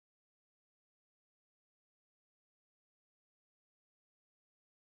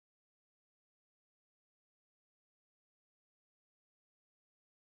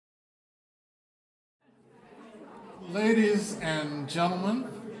Ladies and gentlemen,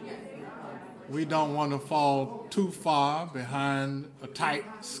 we don't want to fall too far behind a tight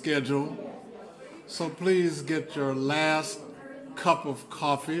schedule, so please get your last cup of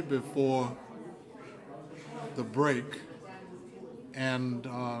coffee before the break and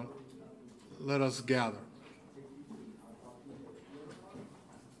let us gather.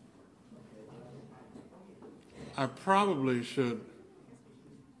 I probably should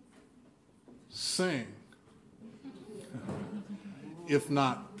sing, if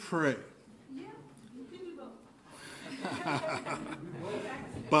not pray.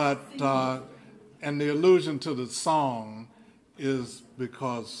 But, and the allusion to the song is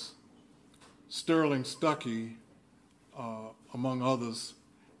because Sterling Stuckey, among others,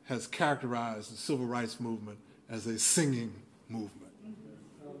 has characterized the civil rights movement as a singing movement.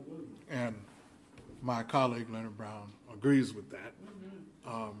 And my colleague Leonard Brown agrees with that.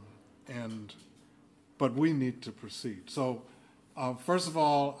 But we need to proceed. So first of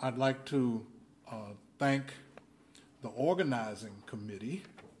all, I'd like to thank the organizing committee,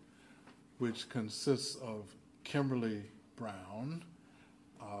 which consists of Kimberly Brown,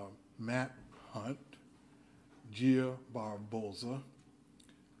 Matt Hunt, Gia Barboza,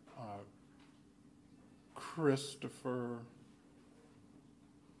 Christopher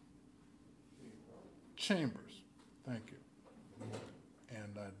Chambers. Thank you.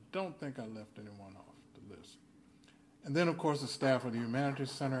 And I don't think I left anyone off the list. And then, of course, the staff of the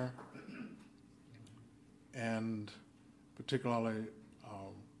Humanities Center, and particularly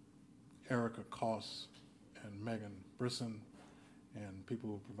Erica Koss and Megan Brisson, and people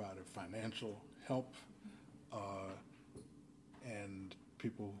who provided financial help, and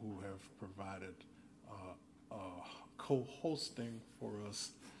people who have provided co-hosting for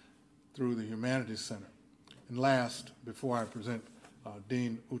us through the Humanities Center. And last, before I present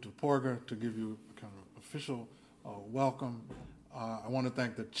Dean Uta Porger to give you a kind of official welcome, I want to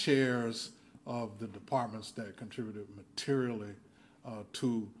thank the chairs of the departments that contributed materially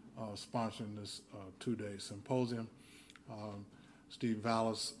to sponsoring this two-day symposium. Steve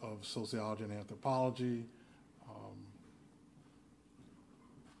Vallis of Sociology and Anthropology,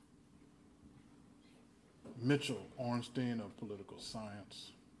 Mitchell Ornstein of Political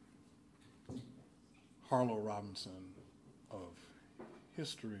Science, Harlow Robinson of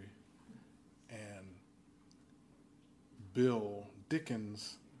History, and Bill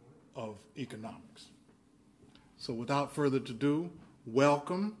Dickens of Economics. So without further ado,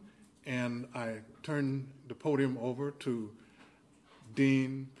 welcome, and I turn the podium over to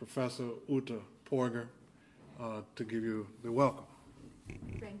Dean Professor Uta Porger to give you the welcome.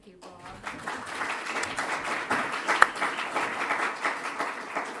 Thank you, Bob.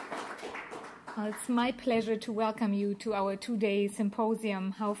 It's my pleasure to welcome you to our two-day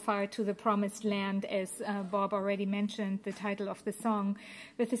symposium, How Far to the Promised Land, as Bob already mentioned, the title of the song,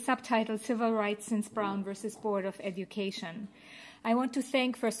 with the subtitle Civil Rights Since Brown versus Board of Education. I want to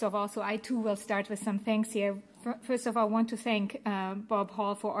thank, first of all, so I too will start with some thanks here. First of all, I want to thank Bob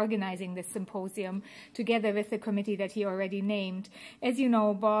Hall for organizing this symposium together with the committee that he already named. As you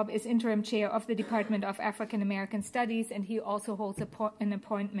know, Bob is interim chair of the Department of African American Studies, and he also holds an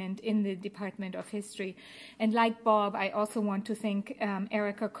appointment in the Department of History. And like Bob, I also want to thank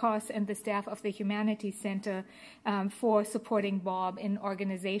Erica Koss and the staff of the Humanities Center for supporting Bob in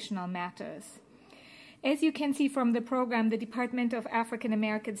organizational matters. As you can see from the program, the Department of African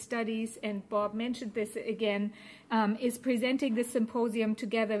American Studies, and Bob mentioned this again, is presenting this symposium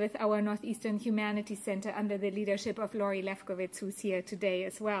together with our Northeastern Humanities Center under the leadership of Lori Lefkowitz, who's here today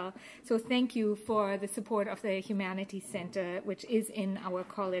as well. So thank you for the support of the Humanities Center, which is in our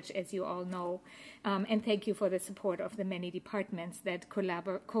college, as you all know. And thank you for the support of the many departments that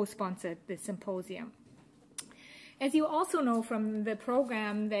co-sponsored the symposium. As you also know from the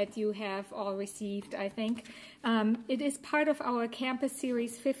program that you have all received, I think, it is part of our campus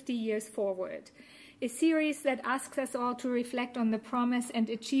series 50 Years Forward, a series that asks us all to reflect on the promise and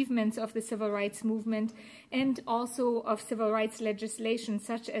achievements of the civil rights movement and also of civil rights legislation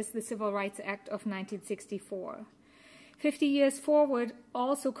such as the Civil Rights Act of 1964. 50 Years Forward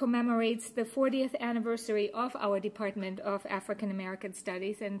also commemorates the 40th anniversary of our Department of African American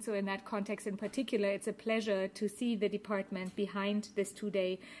Studies, and so in that context in particular, it's a pleasure to see the department behind this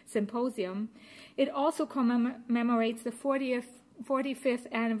two-day symposium. It also commemorates the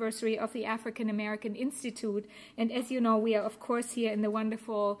 45th anniversary of the African American Institute, and as you know, we are of course here in the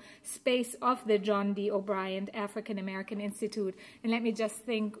wonderful space of the John D. O'Brien African American Institute, and let me just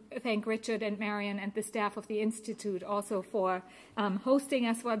thank Richard and Marion and the staff of the Institute also for hosting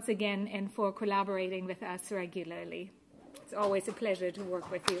us once again and for collaborating with us regularly. It's always a pleasure to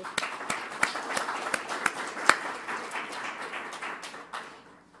work with you.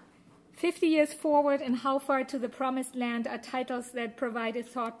 50 Years Forward and How Far to the Promised Land are titles that provide a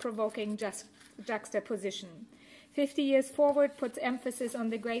thought-provoking juxtaposition. 50 Years Forward puts emphasis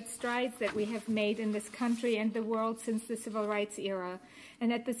on the great strides that we have made in this country and the world since the civil rights era,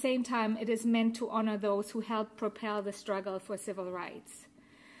 and at the same time it is meant to honor those who helped propel the struggle for civil rights.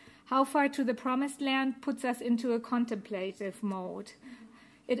 How Far to the Promised Land puts us into a contemplative mode.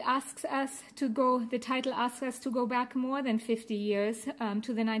 It asks us to go, the title asks us to go back more than 50 years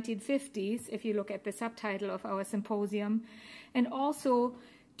to the 1950s, if you look at the subtitle of our symposium, and also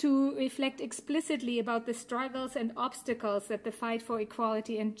to reflect explicitly about the struggles and obstacles that the fight for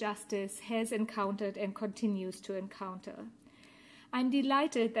equality and justice has encountered and continues to encounter. I'm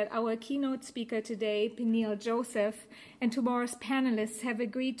delighted that our keynote speaker today, Peniel Joseph, and tomorrow's panelists have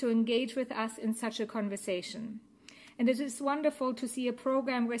agreed to engage with us in such a conversation. And it is wonderful to see a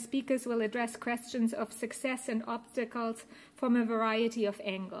program where speakers will address questions of success and obstacles from a variety of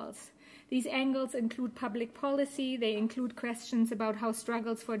angles. These angles include public policy, they include questions about how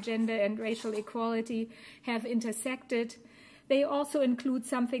struggles for gender and racial equality have intersected. They also include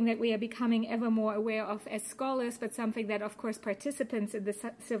something that we are becoming ever more aware of as scholars, but something that, of course, participants in the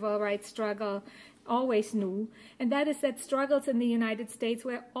civil rights struggle always knew, and that is that struggles in the United States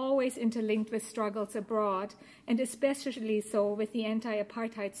were always interlinked with struggles abroad, and especially so with the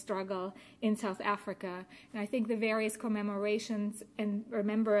anti-apartheid struggle in South Africa. And I think the various commemorations and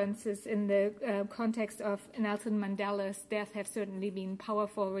remembrances in the context of Nelson Mandela's death have certainly been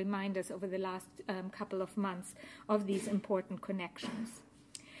powerful reminders over the last couple of months of these important connections.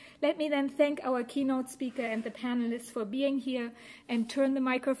 Let me then thank our keynote speaker and the panelists for being here and turn the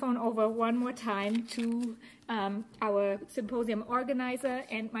microphone over one more time to our symposium organizer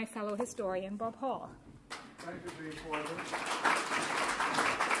and my fellow historian, Bob Hall. Thank you, Dean Porter.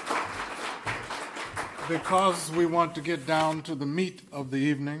 Because we want to get down to the meat of the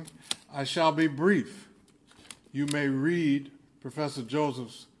evening, I shall be brief. You may read Professor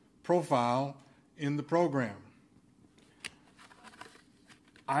Joseph's profile in the program.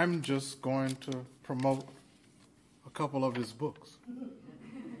 I'm just going to promote a couple of his books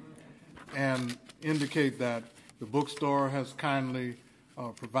and indicate that the bookstore has kindly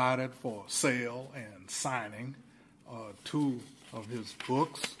provided for sale and signing two of his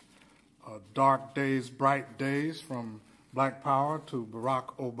books, Dark Days, Bright Days, From Black Power to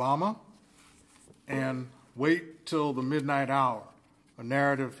Barack Obama, and Wait Till the Midnight Hour, A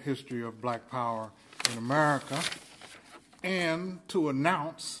Narrative History of Black Power in America, and to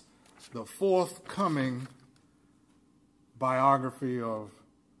announce the forthcoming biography of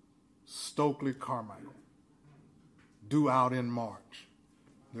Stokely Carmichael, due out in March.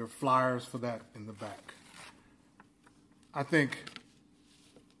 There are flyers for that in the back. I think,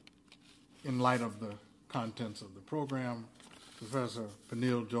 in light of the contents of the program, Professor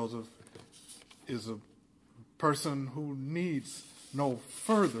Peniel Joseph is a person who needs no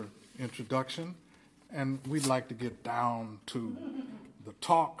further introduction, and we'd like to get down to the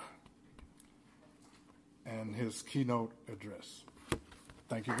talk and his keynote address.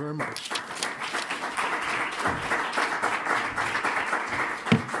 Thank you very much.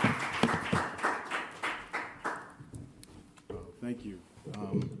 Thank you.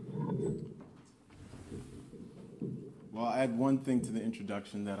 Well, I add one thing to the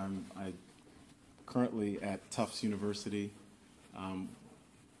introduction that I'm currently at Tufts University,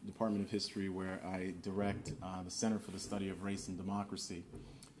 Department of History, where I direct the Center for the Study of Race and Democracy.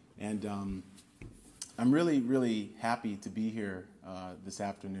 And I'm really, really happy to be here this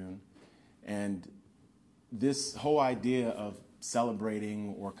afternoon. And this whole idea of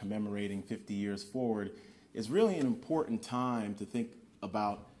celebrating or commemorating 50 years forward is really an important time to think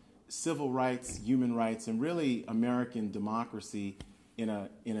about civil rights, human rights, and really American democracy in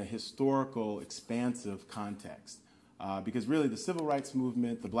a historical, expansive context. Because really the civil rights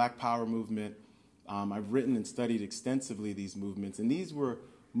movement, the Black Power movement, I've written and studied extensively these movements, and these were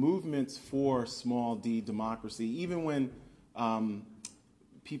movements for small d democracy, even when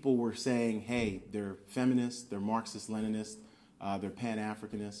people were saying, hey, they're feminists, they're Marxist-Leninists, they're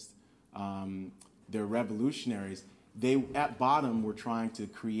Pan-Africanists, they're revolutionaries. They, at bottom, were trying to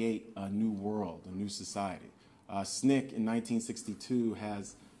create a new world, a new society. SNCC in 1962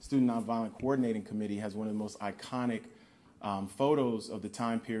 has, Student Nonviolent Coordinating Committee has one of the most iconic photos of the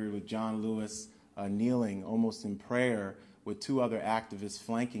time period with John Lewis kneeling almost in prayer with two other activists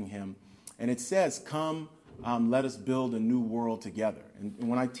flanking him. And it says, come, let us build a new world together. And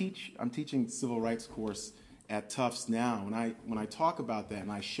when I teach, I'm teaching civil rights course at Tufts now. When I talk about that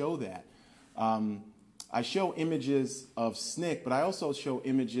and I show that, I show images of SNCC, but I also show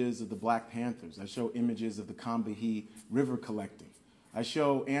images of the Black Panthers. I show images of the Combahee River collecting. I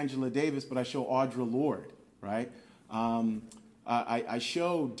show Angela Davis, but I show Audre Lorde, right? I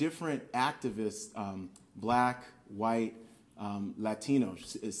show different activists, black, white, Latino,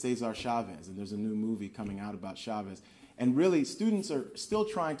 Cesar Chavez, and there's a new movie coming out about Chavez. And really, students are still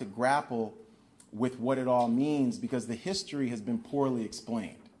trying to grapple with what it all means because the history has been poorly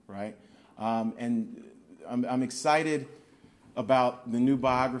explained, right? And I'm excited about the new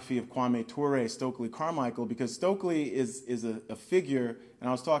biography of Kwame Ture, Stokely Carmichael, because Stokely is a figure, and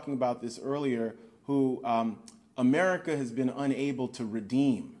I was talking about this earlier, who America has been unable to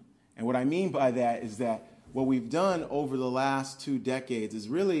redeem. And what I mean by that is that what we've done over the last 2 decades is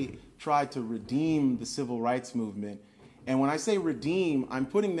really tried to redeem the civil rights movement. And when I say redeem, I'm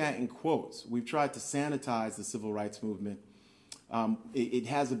putting that in quotes. We've tried to sanitize the civil rights movement. It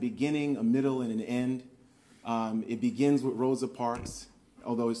has a beginning, a middle, and an end. It begins with Rosa Parks,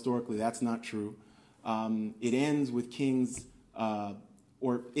 although historically that's not true. It ends with King's,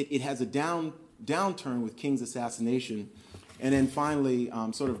 it has a downturn with King's assassination. And then finally,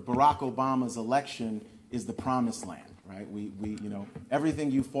 sort of Barack Obama's election is the promised land, right?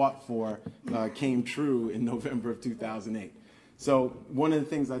 Everything you fought for came true in November of 2008. So one of the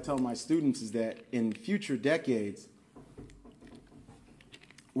things I tell my students is that in future decades,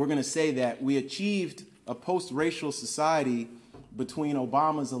 we're going to say that we achieved a post-racial society between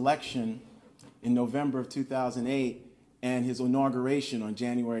Obama's election in November of 2008 and his inauguration on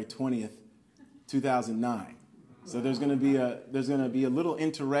January 20th, 2009. So there's going to be a little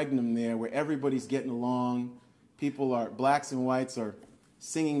interregnum there where everybody's getting along. Blacks and whites are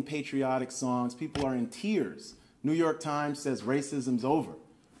singing patriotic songs. People are in tears. New York Times says racism's over.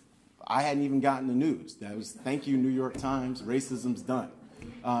 I hadn't even gotten the news. That was, thank you, New York Times, racism's done.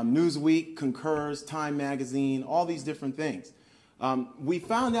 Newsweek concurs, Time Magazine, all these different things. We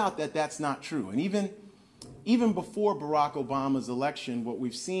found out that that's not true. And even before Barack Obama's election, what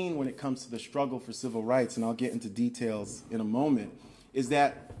we've seen when it comes to the struggle for civil rights, and I'll get into details in a moment, is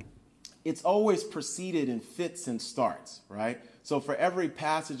that it's always proceeded in fits and starts, right? So for every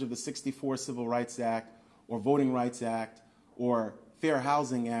passage of the 64 Civil Rights Act, or Voting Rights Act, or Fair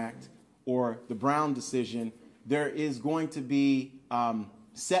Housing Act, or the Brown decision, there is going to be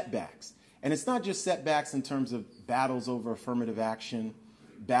setbacks. And it's not just setbacks in terms of battles over affirmative action,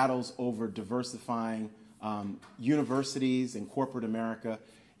 battles over diversifying universities and corporate America.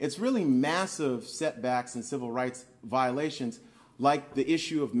 It's really massive setbacks and civil rights violations, like the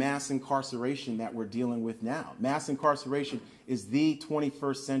issue of mass incarceration that we're dealing with now. Mass incarceration is the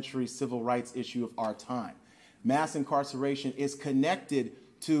 21st century civil rights issue of our time. Mass incarceration is connected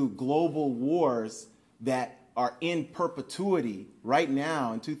to global wars that are in perpetuity right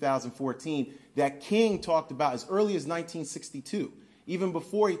now in 2014 that King talked about as early as 1962. Even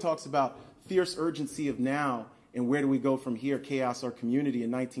before he talks about fierce urgency of now and where do we go from here, chaos or community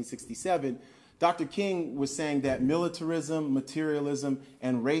in 1967, Dr. King was saying that militarism, materialism,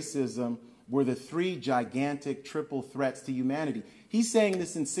 and racism were the 3 gigantic triple threats to humanity. He's saying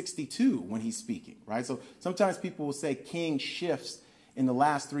this in 62 when he's speaking, right? So sometimes people will say King shifts in the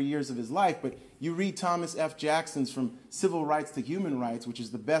last 3 years of his life, but you read Thomas F. Jackson's From Civil Rights to Human Rights, which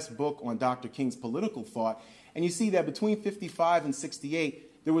is the best book on Dr. King's political thought, and you see that between 55 and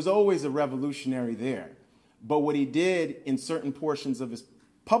 68, there was always a revolutionary there. But what he did in certain portions of his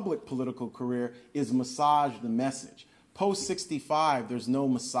public political career is massage the message. Post-65, there's no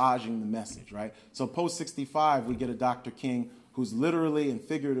massaging the message, right? So post-65, we get a Dr. King who's literally and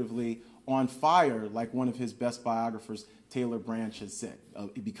figuratively on fire, like one of his best biographers, Taylor Branch, has said.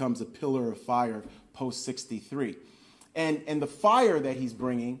 He becomes a pillar of fire post-63. And the fire that he's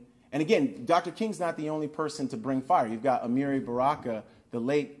bringing, and again, Dr. King's not the only person to bring fire. You've got Amiri Baraka, the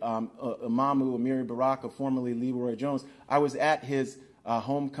late Imamu Amiri Baraka, formerly Leroy Jones. I was at his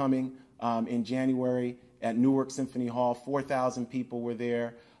homecoming in January at Newark Symphony Hall. 4,000 people were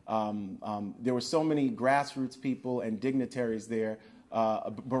there. There were so many grassroots people and dignitaries there.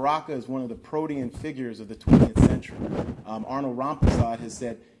 Baraka is one of the protean figures of the 20th century. Arnold Rampersad has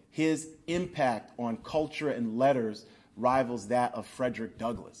said his impact on culture and letters rivals that of Frederick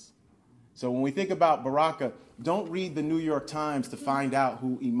Douglass. So when we think about Baraka, don't read the New York Times to find out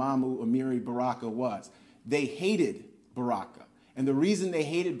who Imamu Amiri Baraka was. They hated Baraka. And the reason they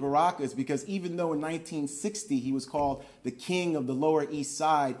hated Baraka is because even though in 1960 he was called the king of the Lower East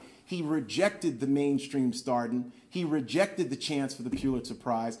Side, he rejected the mainstream stardom. He rejected the chance for the Pulitzer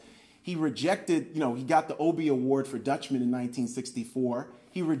Prize. He rejected, he got the Obie Award for Dutchman in 1964.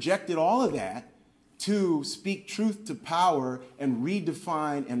 He rejected all of that to speak truth to power and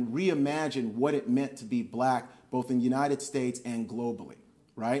redefine and reimagine what it meant to be black, both in the United States and globally,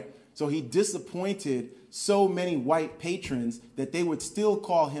 right? So he disappointed so many white patrons that they would still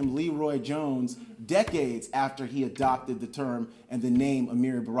call him Leroy Jones decades after he adopted the term and the name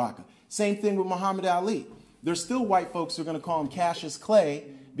Amiri Baraka. Same thing with Muhammad Ali. There's still white folks who are going to call him Cassius Clay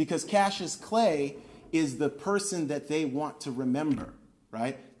because Cassius Clay is the person that they want to remember,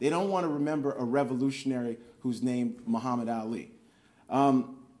 right? They don't want to remember a revolutionary who's named Muhammad Ali.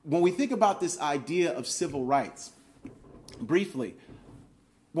 When we think about this idea of civil rights, briefly,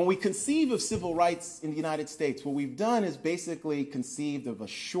 when we conceive of civil rights in the United States, what we've done is basically conceived of a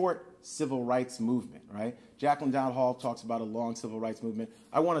short civil rights movement, right? Jacqueline Dowd Hall talks about a long civil rights movement.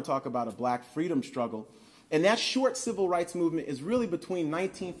 I want to talk about a black freedom struggle. And that short civil rights movement is really between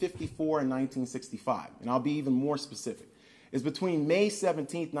 1954 and 1965. And I'll be even more specific. It's between May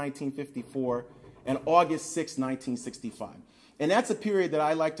 17th, 1954 and August 6th, 1965. And that's a period that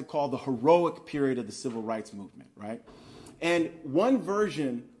I like to call the heroic period of the civil rights movement, right? And one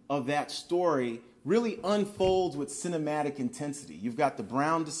version of that story really unfolds with cinematic intensity. You've got the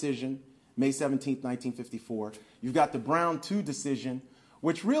Brown decision, May 17th, 1954. You've got the Brown II decision,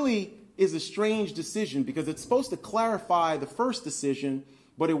 which really is a strange decision because it's supposed to clarify the first decision,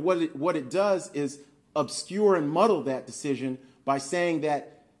 but what it does is obscure and muddle that decision by saying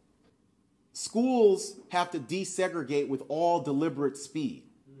that schools have to desegregate with all deliberate speed,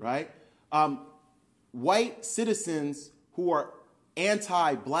 right? White citizens who are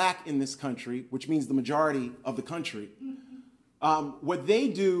anti-black in this country, which means the majority of the country, what they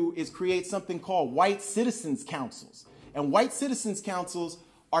do is create something called white citizens councils. And white citizens councils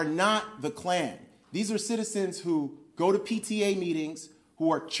are not the Klan. These are citizens who go to PTA meetings,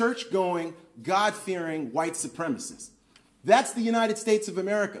 who are church-going, God-fearing white supremacists. That's the United States of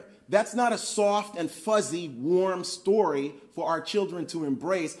America. That's not a soft and fuzzy, warm story for our children to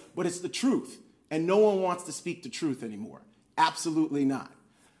embrace, but it's the truth. And no one wants to speak the truth anymore. Absolutely not.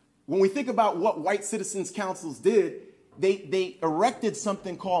 When we think about what white citizens councils did, they erected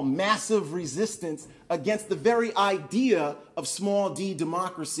something called massive resistance against the very idea of small d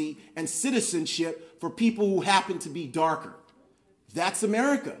democracy and citizenship for people who happen to be darker. That's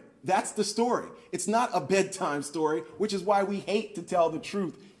America. That's the story. It's not a bedtime story, which is why we hate to tell the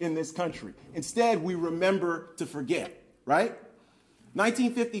truth in this country. Instead, we remember to forget, right?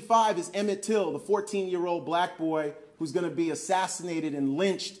 1955 is Emmett Till, the 14-year-old black boy who's going to be assassinated and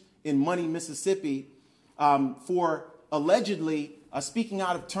lynched in Money, Mississippi, for allegedly speaking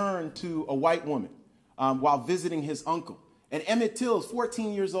out of turn to a white woman while visiting his uncle. And Emmett Till is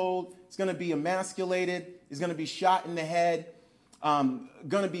 14 years old. He's going to be emasculated. He's going to be shot in the head, going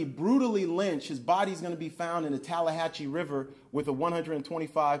to be brutally lynched. His body's going to be found in the Tallahatchie River with a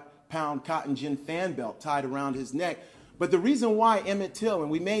 125-pound cotton gin fan belt tied around his neck. But the reason why Emmett Till,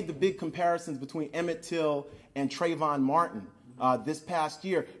 and we made the big comparisons between Emmett Till and Trayvon Martin this past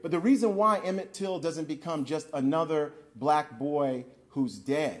year, but the reason why Emmett Till doesn't become just another black boy who's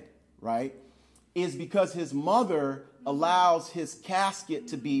dead, right, is because his mother allows his casket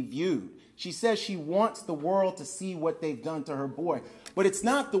to be viewed. She says she wants the world to see what they've done to her boy. But it's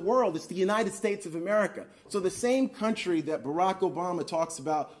not the world, it's the United States of America. So the same country that Barack Obama talks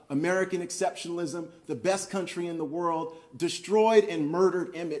about, American exceptionalism, the best country in the world, destroyed and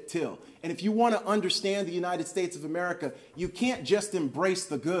murdered Emmett Till. And if you want to understand the United States of America, you can't just embrace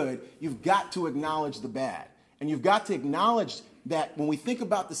the good, you've got to acknowledge the bad. And you've got to acknowledge that when we think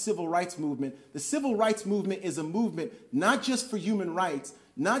about the civil rights movement is a movement not just for human rights,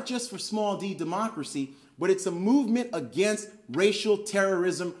 not just for small d democracy, but it's a movement against racial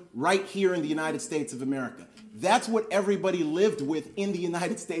terrorism right here in the United States of America. That's what everybody lived with in the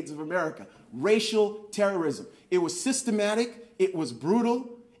United States of America, racial terrorism. It was systematic, it was brutal,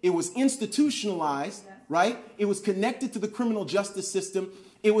 it was institutionalized, right? It was connected to the criminal justice system,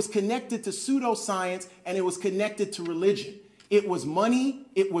 it was connected to pseudoscience, and it was connected to religion. It was money,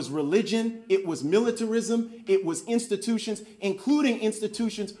 it was religion, it was militarism, it was institutions, including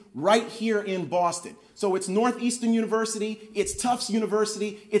institutions right here in Boston. So it's Northeastern University, it's Tufts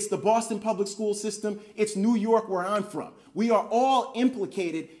University, it's the Boston public school system, it's New York where I'm from. We are all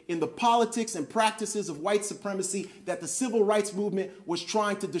implicated in the politics and practices of white supremacy that the civil rights movement was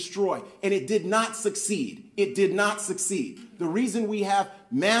trying to destroy. And it did not succeed. It did not succeed. The reason we have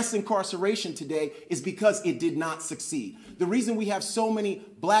mass incarceration today is because it did not succeed. The reason we have so many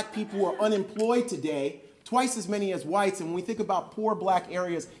black people who are unemployed today, twice as many as whites, and when we think about poor black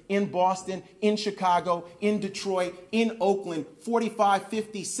areas in Boston, in Chicago, in Detroit, in Oakland, 45,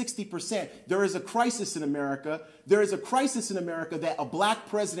 50, 60%, there is a crisis in America. There is a crisis in America that a black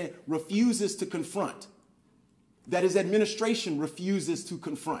president refuses to confront, that his administration refuses to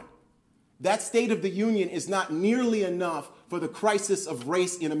confront. That State of the Union is not nearly enough for the crisis of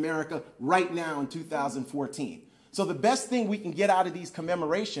race in America right now in 2014. So the best thing we can get out of these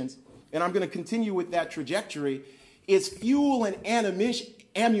commemorations, and I'm going to continue with that trajectory, is fuel and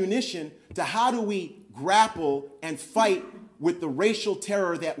ammunition to how do we grapple and fight with the racial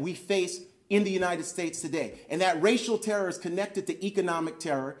terror that we face in the United States today. And that racial terror is connected to economic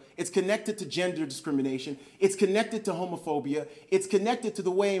terror. It's connected to gender discrimination. It's connected to homophobia. It's connected to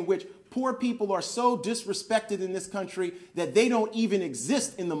the way in which poor people are so disrespected in this country that they don't even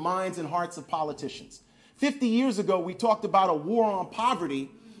exist in the minds and hearts of politicians. 50 years ago, we talked about a war on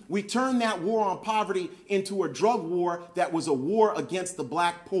poverty. We turned that war on poverty into a drug war that was a war against the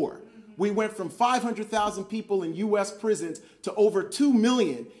black poor. We went from 500,000 people in U.S. prisons to over 2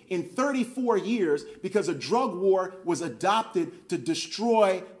 million in 34 years because a drug war was adopted to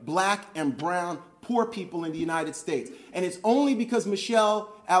destroy black and brown poor people in the United States. And it's only because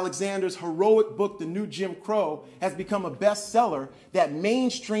Michelle Alexander's heroic book, The New Jim Crow, has become a bestseller that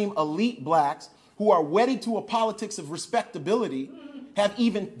mainstream elite blacks who are wedded to a politics of respectability have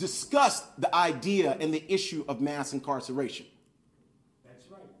even discussed the idea and the issue of mass incarceration.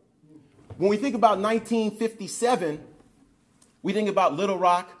 When we think about 1957, we think about Little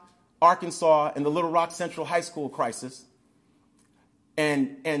Rock, Arkansas, and the Little Rock Central High School crisis,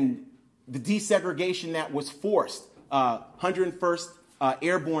 and the desegregation that was forced. 101st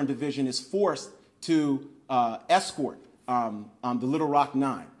Airborne Division is forced to escort the Little Rock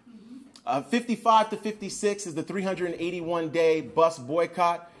Nine. 55 to 56 is the 381-day bus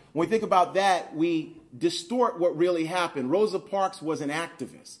boycott. When we think about that, we distort what really happened. Rosa Parks was an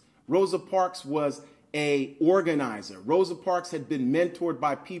activist. Rosa Parks was an organizer. Rosa Parks had been mentored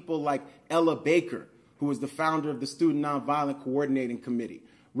by people like Ella Baker, who was the founder of the Student Nonviolent Coordinating Committee.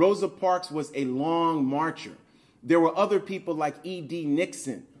 Rosa Parks was a long marcher. There were other people like E.D.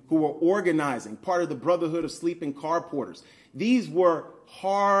 Nixon who were organizing, part of the Brotherhood of Sleeping Car Porters. These were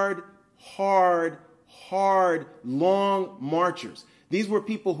hard, long marchers. These were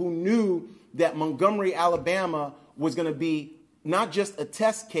people who knew that Montgomery, Alabama was going to be not just a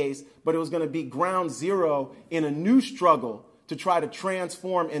test case, but it was going to be ground zero in a new struggle to try to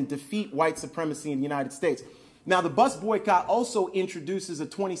transform and defeat white supremacy in the United States. Now, the bus boycott also introduces a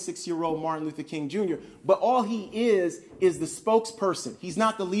 26-year-old Martin Luther King Jr., but all he is the spokesperson. He's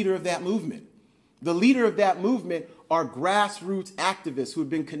not the leader of that movement. The leader of that movement are grassroots activists who have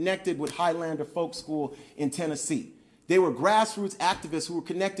been connected with Highlander Folk School in Tennessee. They were grassroots activists who were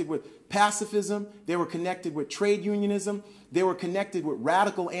connected with pacifism. They were connected with trade unionism. They were connected with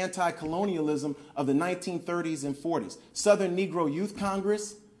radical anti-colonialism of the 1930s and 40s. Southern Negro Youth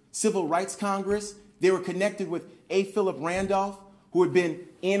Congress, Civil Rights Congress. They were connected with A. Philip Randolph, who had been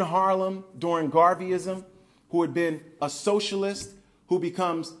in Harlem during Garveyism, who had been a socialist, who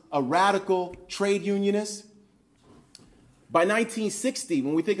becomes a radical trade unionist. By 1960,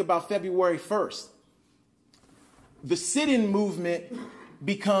 when we think about February 1st, the sit-in movement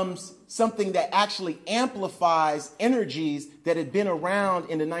becomes something that actually amplifies energies that had been around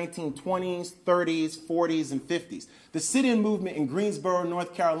in the 1920s, 30s, 40s, and 50s. The sit-in movement in Greensboro,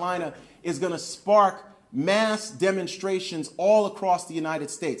 North Carolina, is going to spark mass demonstrations all across the United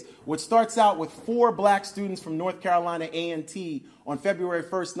States. What starts out with 4 black students from North Carolina A&T on February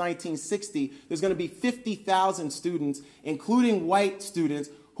 1st, 1960, there's going to be 50,000 students, including white students,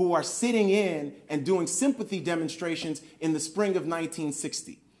 who are sitting in and doing sympathy demonstrations in the spring of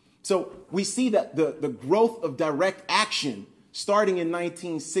 1960. So we see that the growth of direct action starting in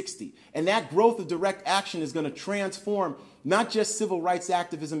 1960. And that growth of direct action is going to transform not just civil rights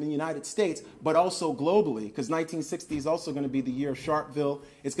activism in the United States, but also globally, because 1960 is also going to be the year of Sharpeville.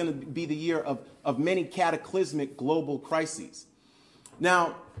 It's going to be the year of many cataclysmic global crises.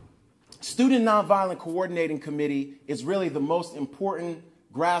 Now, Student Nonviolent Coordinating Committee is really the most important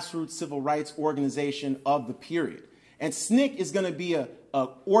grassroots civil rights organization of the period. And SNCC is going to be an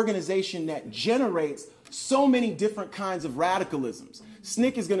organization that generates so many different kinds of radicalisms.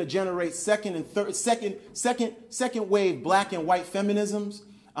 SNCC is going to generate second wave black and white feminisms,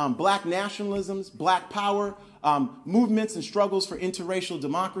 black nationalisms, black power, movements and struggles for interracial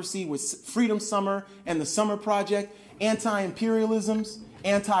democracy with Freedom Summer and the Summer Project, anti-imperialisms,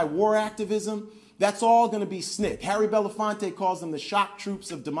 anti-war activism. That's all going to be SNCC. Harry Belafonte calls them the shock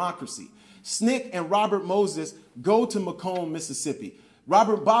troops of democracy. SNCC and Robert Moses go to Macomb, Mississippi.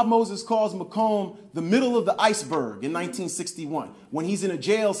 Bob Moses calls Macomb the middle of the iceberg in 1961 when he's in a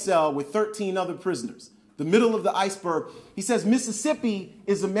jail cell with 13 other prisoners. The middle of the iceberg. He says Mississippi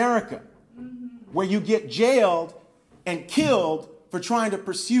is America, where you get jailed and killed for trying to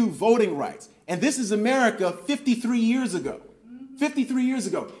pursue voting rights. And this is America 53 years ago. 53 years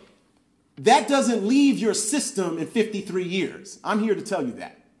ago. that doesn't leave your system in 53 years. I'm here to tell you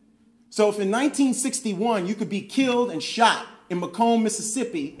that. So if in 1961 you could be killed and shot in Macomb,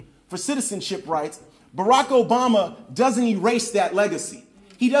 Mississippi for citizenship rights, Barack Obama doesn't erase that legacy.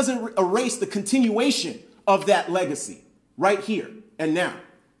 He doesn't erase the continuation of that legacy right here and now.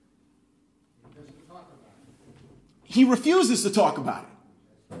 He refuses to talk about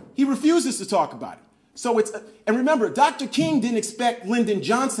it. He refuses to talk about it. So and remember, Dr. King didn't expect Lyndon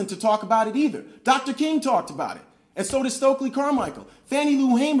Johnson to talk about it either. Dr. King talked about it. And so did Stokely Carmichael. Fannie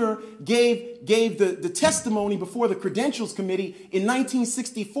Lou Hamer gave the testimony before the Credentials Committee in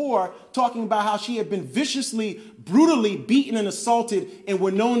 1964, talking about how she had been viciously, brutally beaten and assaulted in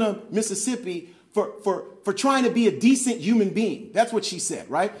Winona, Mississippi for trying to be a decent human being. That's what she said,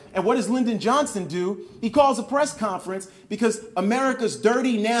 right? And what does Lyndon Johnson do? He calls a press conference because America's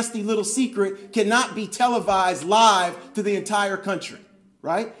dirty, nasty little secret cannot be televised live to the entire country,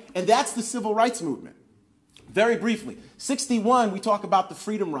 right? And that's the civil rights movement. Very briefly, 61, we talk about the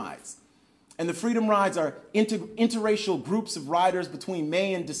Freedom Rides. And the Freedom Rides are interracial groups of riders between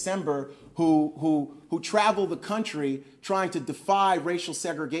May and December who travel the country trying to defy racial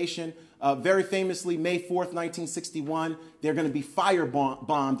segregation. Very famously, May 4th, 1961, they're going to be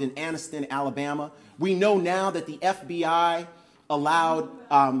firebombed in Anniston, Alabama. We know now that the FBI allowed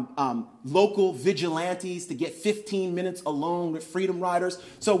local vigilantes to get 15 minutes alone with Freedom Riders.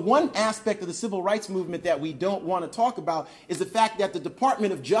 So one aspect of the civil rights movement that we don't want to talk about is the fact that the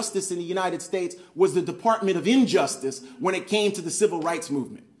Department of Justice in the United States was the Department of Injustice when it came to the civil rights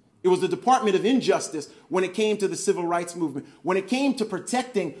movement. It was the Department of Injustice when it came to the civil rights movement, when it came to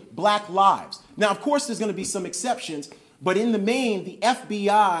protecting black lives. Now, of course, there's going to be some exceptions, but in the main, the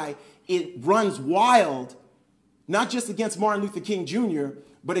FBI, it runs wild, not just against Martin Luther King Jr.,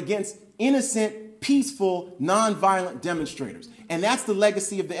 but against innocent, peaceful, nonviolent demonstrators. And that's the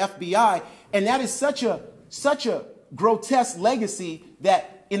legacy of the FBI. And that is such a grotesque legacy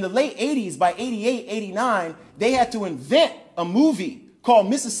that in the late 80s, by 88, 89, they had to invent a movie called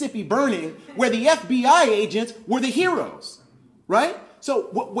Mississippi Burning, where the FBI agents were the heroes, right? So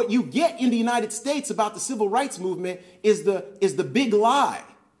what you get in the United States about the civil rights movement is the big lie.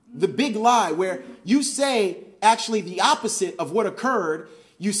 The big lie where you say actually the opposite of what occurred.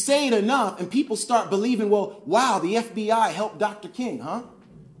 You say it enough and people start believing, well, wow, the FBI helped Dr. King, huh?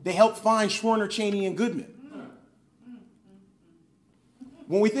 They helped find Schwerner, Cheney, and Goodman.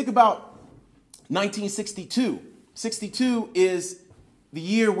 When we think about 1962, 62 is the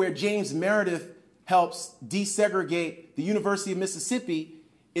year where James Meredith helps desegregate the University of Mississippi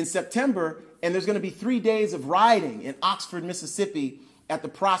in September, and there's going to be 3 days of rioting in Oxford, Mississippi at the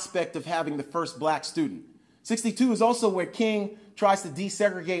prospect of having the first black student. 62 is also where King tries to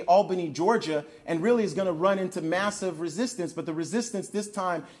desegregate Albany, Georgia, and really is going to run into massive resistance, but the resistance this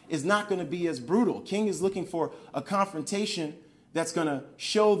time is not going to be as brutal. King is looking for a confrontation that's going to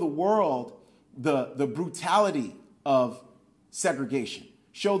show the world the brutality of segregation,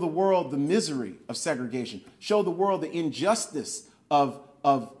 show the world the misery of segregation, show the world the injustice of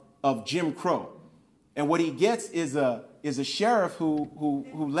Jim Crow. And what he gets is a sheriff who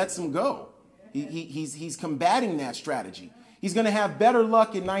lets him go. He's combating that strategy. He's going to have better luck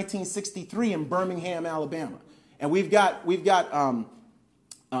in 1963 in Birmingham, Alabama. And we've got Diane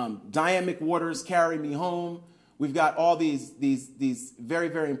McWhorter's Carry Me Home. We've got all these very,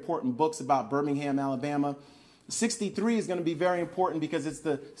 very important books about Birmingham, Alabama. 63 is going to be very important because it's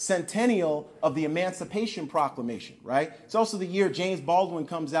the centennial of the Emancipation Proclamation, right? It's also the year James Baldwin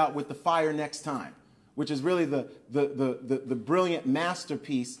comes out with The Fire Next Time, which is really the brilliant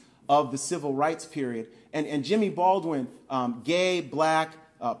masterpiece of the civil rights period. And Jimmy Baldwin, gay, black,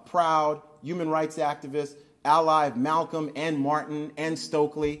 proud, human rights activist, ally of Malcolm and Martin and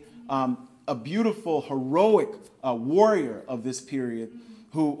Stokely, a beautiful, heroic warrior of this period,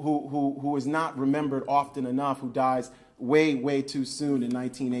 who is not remembered often enough, who dies way, way too soon in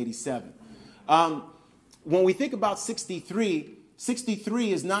 1987. When we think about 63,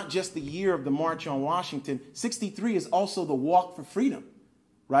 63 is not just the year of the March on Washington. 63 is also the Walk for Freedom,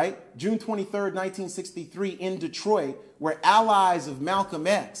 right? June 23rd, 1963 in Detroit, where allies of Malcolm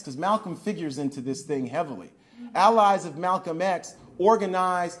X, because Malcolm figures into this thing heavily, allies of Malcolm X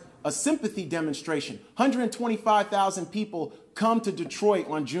organized a sympathy demonstration. 125,000 people come to Detroit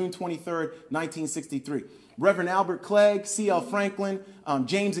on June 23rd, 1963. Reverend Albert Clegg, C.L. Franklin,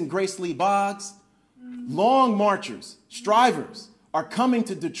 James and Grace Lee Boggs, long marchers, strivers are coming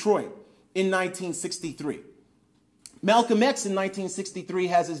to Detroit in 1963. Malcolm X in 1963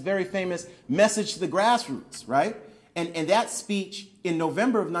 has his very famous message to the grassroots, right? And that speech in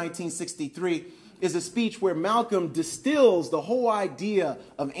November of 1963 is a speech where Malcolm distills the whole idea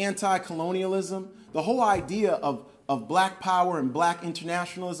of anti-colonialism, the whole idea of black power and black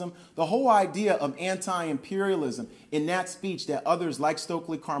internationalism, the whole idea of anti-imperialism in that speech that others like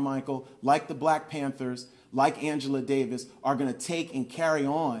Stokely Carmichael, like the Black Panthers, like Angela Davis are going to take and carry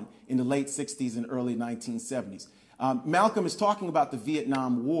on in the late 60s and early 1970s. Malcolm is talking about the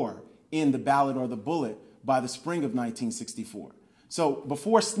Vietnam War in The Ballad or the Bullet by the spring of 1964. So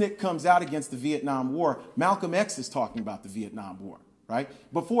before SNCC comes out against the Vietnam War, Malcolm X is talking about the Vietnam War, right?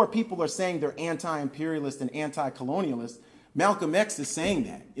 Before people are saying they're anti-imperialist and anti-colonialist, Malcolm X is saying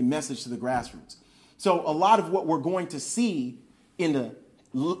that in Message to the Grassroots. So a lot of what we're going to see in the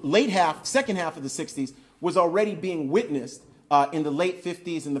second half of the 60s was already being witnessed in the late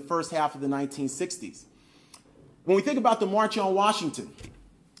 50s and the first half of the 1960s. When we think about the March on Washington,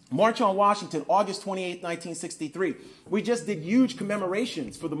 August 28, 1963, we just did huge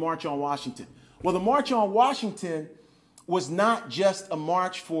commemorations for the March on Washington. Well, the March on Washington was not just a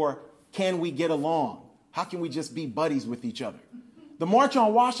march for can we get along? How can we just be buddies with each other? The March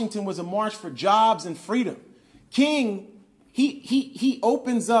on Washington was a march for jobs and freedom. King, he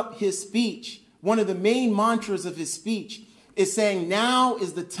opens up his speech. One of the main mantras of his speech is saying, now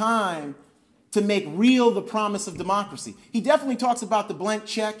is the time to make real the promise of democracy. He definitely talks about the blank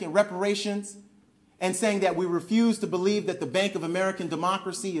check and reparations and saying that we refuse to believe that the Bank of American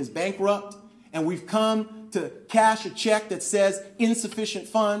Democracy is bankrupt and we've come to cash a check that says insufficient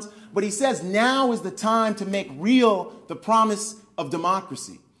funds. But he says now is the time to make real the promise of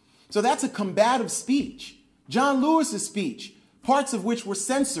democracy. So that's a combative speech. John Lewis's speech, parts of which were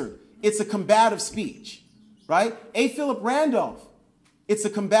censored, it's a combative speech, right? A. Philip Randolph, it's a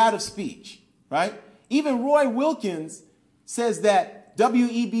combative speech. Right? Even Roy Wilkins says that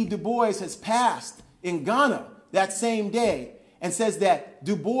W.E.B. Du Bois has passed in Ghana that same day and says that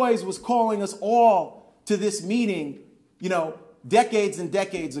Du Bois was calling us all to this meeting, decades and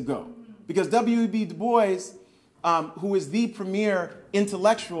decades ago. Because W.E.B. Du Bois, who is the premier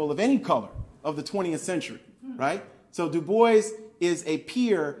intellectual of any color of the 20th century, right? So Du Bois is a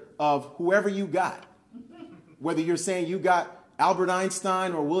peer of whoever you got. Whether you're saying you got Albert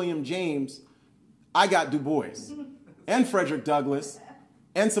Einstein or William James, I got Du Bois and Frederick Douglass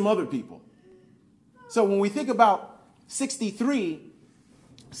and some other people. So when we think about 63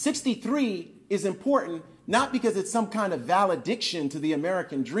 is important not because it's some kind of valediction to the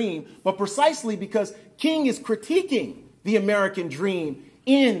American dream, but precisely because King is critiquing the American dream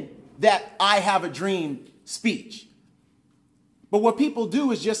in that I have a dream speech. But what people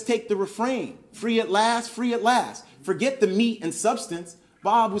do is just take the refrain, free at last, free at last. Forget the meat and substance.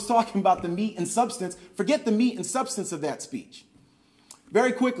 Bob was talking about the meat and substance. Forget the meat and substance of that speech.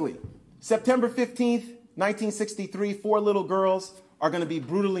 Very quickly, September 15th, 1963, 4 little girls are going to be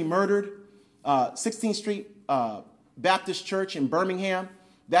brutally murdered. 16th Street Baptist Church in Birmingham.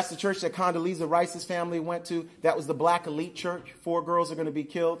 That's the church that Condoleezza Rice's family went to. That was the black elite church. 4 girls are going to be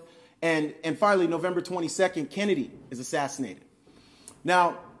killed. And finally, November 22nd, Kennedy is assassinated.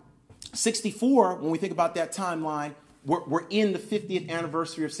 Now, 64, when we think about that timeline, we're in the 50th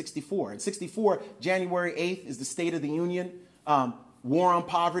anniversary of 64. In 64, January 8th is the State of the Union, war on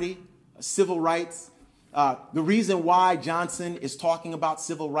poverty, civil rights. The reason why Johnson is talking about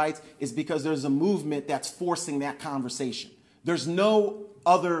civil rights is because there's a movement that's forcing that conversation. There's no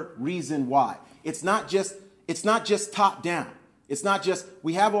other reason why. It's not just top down. It's not just,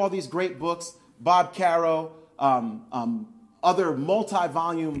 we have all these great books, Bob Caro, other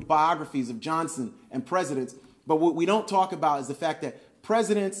multi-volume biographies of Johnson and presidents. But what we don't talk about is the fact that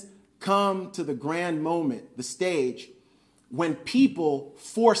presidents come to the grand moment, the stage, when people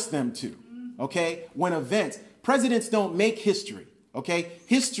force them to, okay? When presidents don't make history, okay?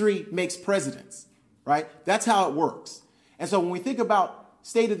 History makes presidents, right? That's how it works. And so when we think about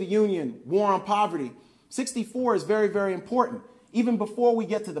State of the Union, war on poverty, 64 is very, very important. Even before we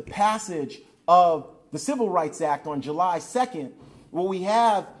get to the passage of the Civil Rights Act on July 2nd, what we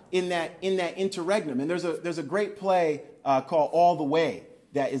have in that interregnum, and there's a great play called All the Way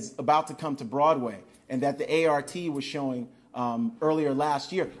that is about to come to Broadway and that the ART was showing earlier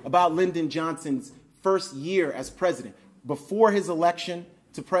last year about Lyndon Johnson's first year as president, before his election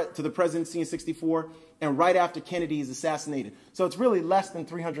to the presidency in 64 and right after Kennedy is assassinated. So it's really less than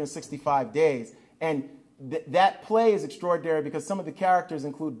 365 days. And that play is extraordinary because some of the characters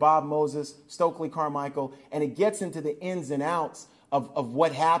include Bob Moses, Stokely Carmichael, and it gets into the ins and outs of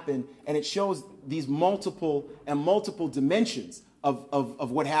what happened, and it shows these multiple dimensions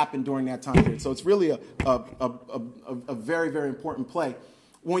of what happened during that time period. So it's really a very, very important play.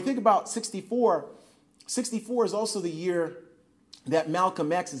 When we think about 64, 64 is also the year that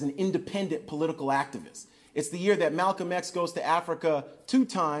Malcolm X is an independent political activist. It's the year that Malcolm X goes to Africa 2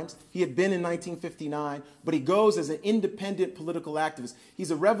 times. He had been in 1959, but he goes as an independent political activist.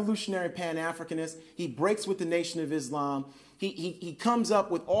 He's a revolutionary Pan-Africanist. He breaks with the Nation of Islam. He comes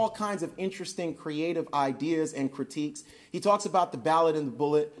up with all kinds of interesting, creative ideas and critiques. He talks about the ballot or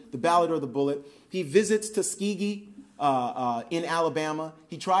the bullet. He visits Tuskegee in Alabama.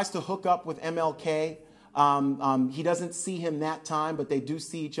 He tries to hook up with MLK. He doesn't see him that time, but they do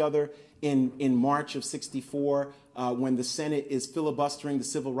see each other in March of '64 when the Senate is filibustering the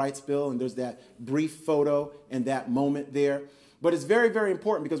Civil Rights Bill, and there's that brief photo and that moment there. But it's very, very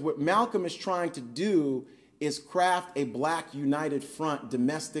important because what Malcolm is trying to do is craft a black united front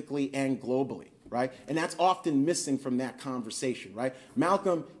domestically and globally, right? And that's often missing from that conversation, right?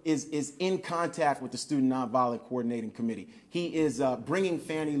 Malcolm is in contact with the Student Nonviolent Coordinating Committee. He is bringing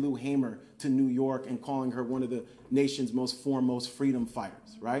Fannie Lou Hamer to New York and calling her one of the nation's most foremost freedom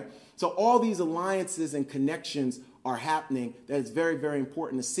fighters, right? So all these alliances and connections are happening that it's very, very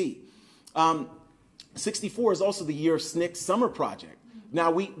important to see. 64 is also the year of SNCC's Summer Project. Now,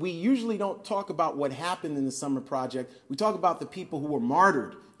 we usually don't talk about what happened in the Summer Project. We talk about the people who were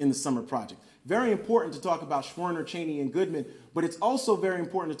martyred in the Summer Project. Very important to talk about Schwerner, Cheney, and Goodman, but it's also very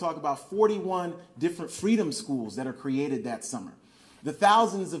important to talk about 41 different freedom schools that are created that summer. The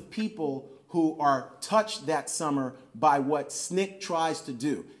thousands of people who are touched that summer by what SNCC tries to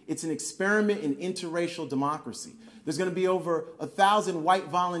do. It's an experiment in interracial democracy. There's going to be over 1,000 white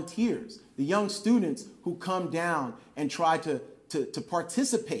volunteers, the young students who come down and try to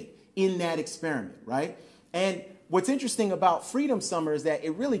participate in that experiment, right? And what's interesting about Freedom Summer is that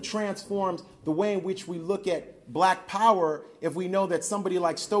it really transforms the way in which we look at black power if we know that somebody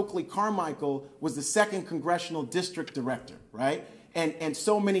like Stokely Carmichael was the 2nd Congressional District Director, right? And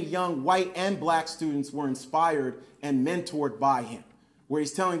so many young white and black students were inspired and mentored by him, where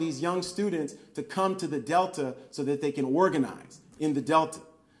he's telling these young students to come to the Delta so that they can organize in the Delta.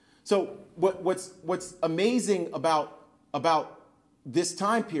 So what's amazing about this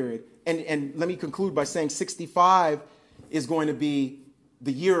time period, and let me conclude by saying 65 is going to be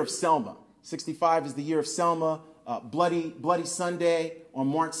the year of Selma. 65 is the year of Selma, Bloody Sunday on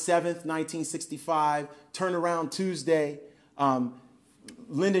March 7th, 1965, Turnaround Tuesday.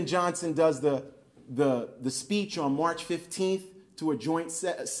 Lyndon Johnson does the speech on March 15th to a joint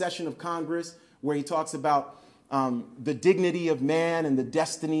session of Congress where he talks about the dignity of man and the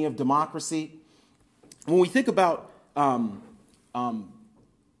destiny of democracy. When we think about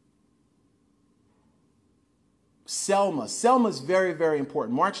Selma is very, very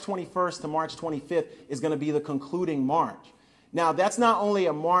important. March 21st to March 25th is going to be the concluding march. Now, that's not only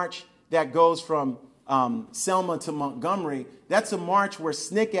a march that goes from Selma to Montgomery. That's a march where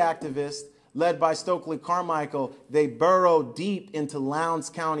SNCC activists, led by Stokely Carmichael, they burrow deep into Lowndes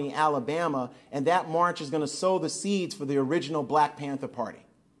County, Alabama, and that march is going to sow the seeds for the original Black Panther Party,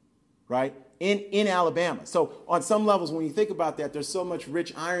 right, in Alabama. So on some levels, when you think about that, there's so much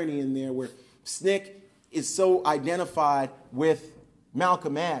rich irony in there where SNCC is so identified with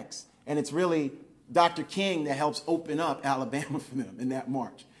Malcolm X, and it's really Dr. King that helps open up Alabama for them in that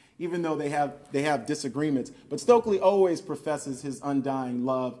march, even though they have disagreements. But Stokely always professes his undying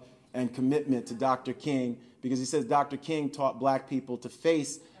love and commitment to Dr. King because he says Dr. King taught black people to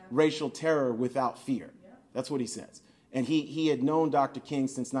face racial terror without fear. That's what he says. And he had known Dr. King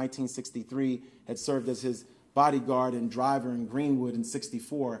since 1963, had served as his bodyguard and driver in Greenwood in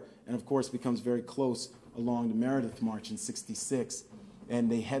 '64, and of course becomes very close along the Meredith March in '66. And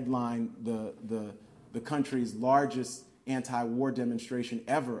they headline the country's largest anti-war demonstration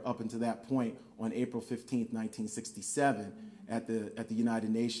ever up until that point on April 15th, 1967 at the United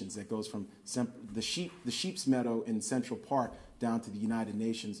Nations. That goes from the Sheep's Meadow in Central Park down to the United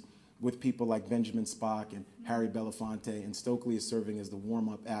Nations with people like Benjamin Spock and Harry Belafonte, and Stokely is serving as the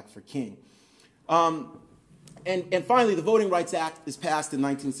warm-up act for King. And finally, the Voting Rights Act is passed in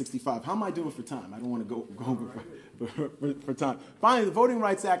 1965. How am I doing for time? I don't want to go over for time. Finally, the Voting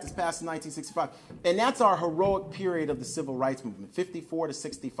Rights Act is passed in 1965, and that's our heroic period of the Civil Rights Movement, 54 to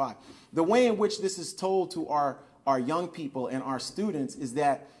 65. The way in which this is told to our young people and our students is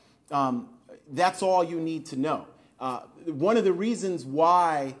that that's all you need to know. One of the reasons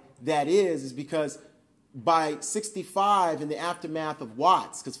why that is because by 65, in the aftermath of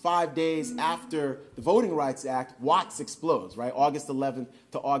Watts, because 5 days after the Voting Rights Act, Watts explodes, right? August 11th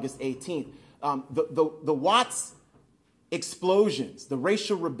to August 18th. The Watts explosions, the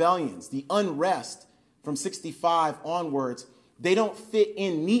racial rebellions, the unrest from 65 onwards, they don't fit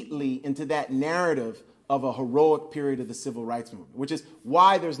in neatly into that narrative of a heroic period of the Civil Rights Movement, which is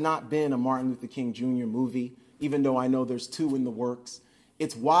why there's not been a Martin Luther King Jr. movie even though I know there's 2 in the works.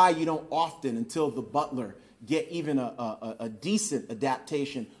 It's why you don't often, until The Butler, get even a decent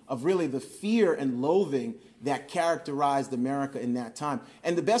adaptation of really the fear and loathing that characterized America in that time.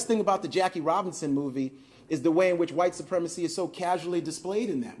 And the best thing about the Jackie Robinson movie is the way in which white supremacy is so casually displayed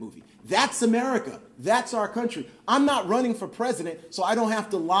in that movie. That's America. That's our country. I'm not running for president, so I don't have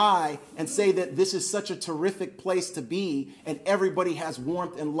to lie and say that this is such a terrific place to be and everybody has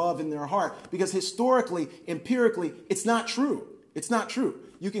warmth and love in their heart. Because historically, empirically, it's not true. It's not true.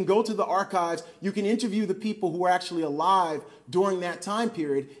 You can go to the archives, you can interview the people who were actually alive during that time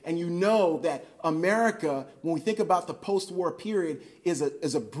period, and you know that America, when we think about the post-war period, is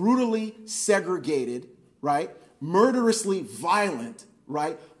a brutally segregated, right, murderously violent,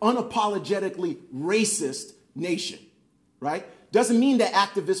 right, unapologetically racist nation, right? Doesn't mean that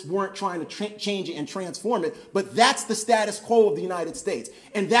activists weren't trying to change it and transform it, but that's the status quo of the United States.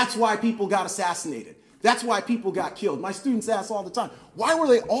 And that's why people got assassinated. That's why people got killed. My students ask all the time, why were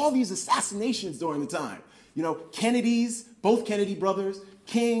there all these assassinations during the time? You know, Kennedys, both Kennedy brothers,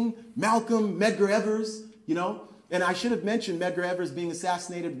 King, Malcolm, Medgar Evers, you know? And I should have mentioned Medgar Evers being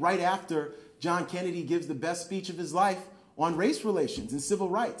assassinated right after John Kennedy gives the best speech of his life on race relations and civil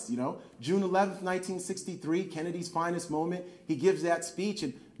rights, you know? June 11th, 1963, Kennedy's finest moment. He gives that speech,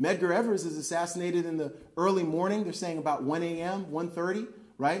 and Medgar Evers is assassinated in the early morning. They're saying about 1 a.m., 1:30.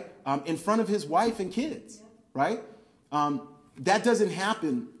 Right? In front of his wife and kids, right? That doesn't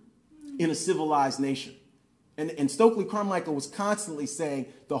happen in a civilized nation. And Stokely Carmichael was constantly saying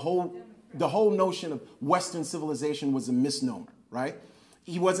the whole notion of Western civilization was a misnomer, right?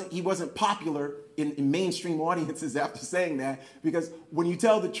 He wasn't popular in mainstream audiences after saying that, because when you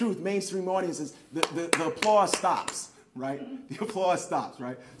tell the truth, mainstream audiences, the applause stops. Right? The applause stops,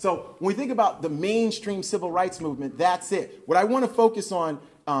 right? So when we think about the mainstream civil rights movement, that's it. What I want to focus on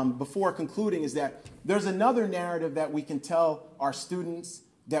before concluding is that there's another narrative that we can tell our students,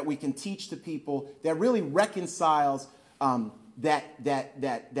 that we can teach to people, that really reconciles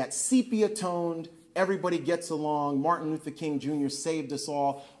that sepia-toned, everybody gets along, Martin Luther King Jr. saved us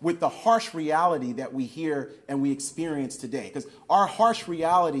all, with the harsh reality that we hear and we experience today. Because our harsh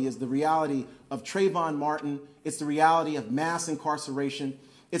reality is the reality of Trayvon Martin. It's the reality of mass incarceration.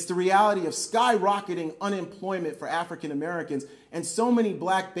 It's the reality of skyrocketing unemployment for African Americans and so many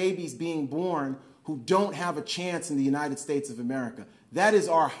black babies being born who don't have a chance in the United States of America. That is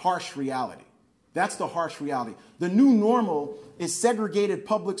our harsh reality. That's the harsh reality. The new normal is segregated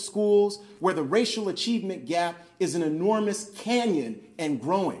public schools where the racial achievement gap is an enormous canyon and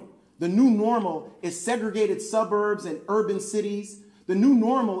growing. The new normal is segregated suburbs and urban cities. The new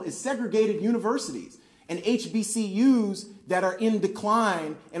normal is segregated universities and HBCUs that are in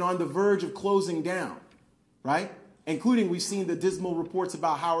decline and on the verge of closing down, right? Including, we've seen the dismal reports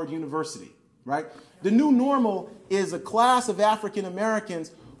about Howard University, right? The new normal is a class of African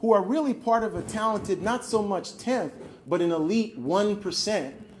Americans who are really part of a talented, not so much 10th, but an elite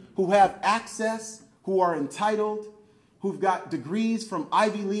 1%, who have access, who are entitled, who've got degrees from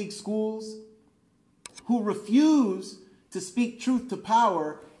Ivy League schools, who refuse to speak truth to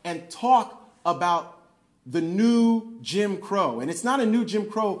power and talk about the new Jim Crow. And it's not a new Jim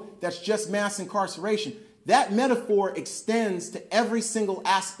Crow that's just mass incarceration. That metaphor extends to every single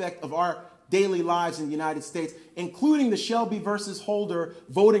aspect of our daily lives in the United States, including the Shelby versus Holder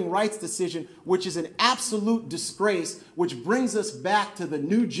voting rights decision, which is an absolute disgrace, which brings us back to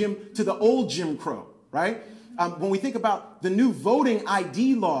the old Jim Crow, right? When we think about the new voting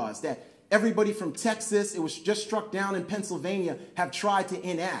ID laws that everybody from Texas, it was just struck down in Pennsylvania, have tried to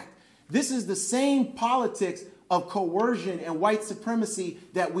enact. This is the same politics of coercion and white supremacy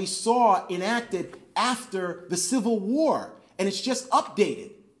that we saw enacted after the Civil War. And it's just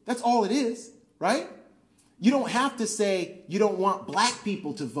updated. That's all it is, right? You don't have to say you don't want black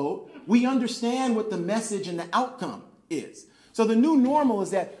people to vote. We understand what the message and the outcome is. So the new normal is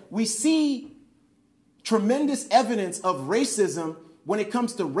that we see tremendous evidence of racism when it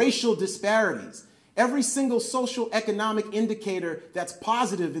comes to racial disparities. Every single social economic indicator that's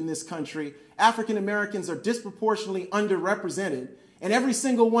positive in this country, African Americans are disproportionately underrepresented. And every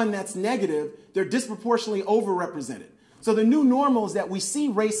single one that's negative, they're disproportionately overrepresented. So the new normal is that we see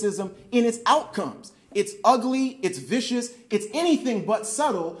racism in its outcomes. It's ugly, it's vicious, it's anything but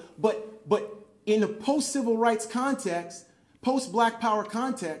subtle, but in a post-civil rights context, post-Black Power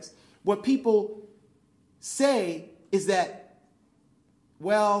context, what people say is that,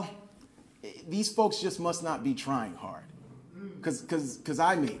 well, these folks just must not be trying hard, because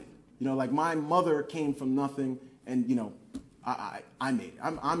I made it. You know, like my mother came from nothing, and, you know, I made it.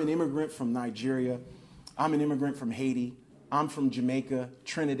 I'm an immigrant from Nigeria. I'm an immigrant from Haiti. I'm from Jamaica,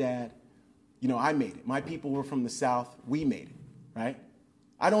 Trinidad. you know, I made it. My people were from the South. We made it, right?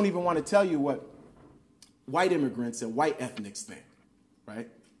 I don't even want to tell you what white immigrants and white ethnics think, right?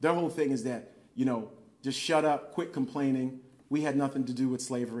 Their whole thing is that, you know, just shut up, quit complaining. We had nothing to do with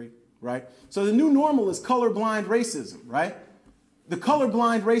slavery, right? So the new normal is colorblind racism, right? The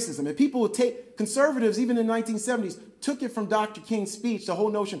colorblind racism. And people would take, conservatives, even in the 1970s, took it from Dr. King's speech, the whole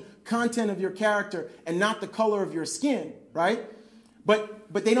notion, content of your character and not the color of your skin, right?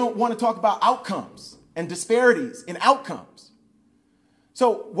 But they don't want to talk about outcomes and disparities in outcomes.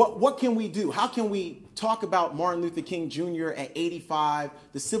 So what can we do? How can we talk about Martin Luther King Jr. at 85,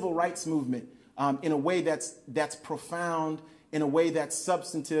 the civil rights movement, in a way that's profound, in a way that's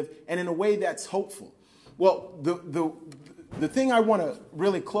substantive, and in a way that's hopeful? Well, the thing I want to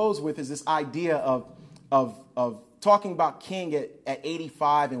really close with is this idea of talking about King at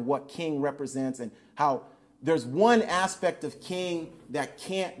 85 and what King represents, and how there's one aspect of King that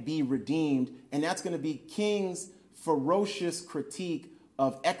can't be redeemed, and that's going to be King's ferocious critique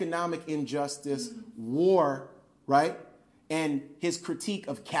of economic injustice, war, right? And his critique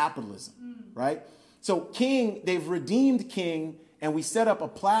of capitalism, right? So King, they've redeemed King, and we set up a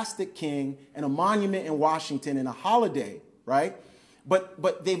plastic King and a monument in Washington and a holiday, right?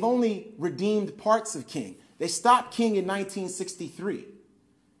 But they've only redeemed parts of King. They stopped King in 1963.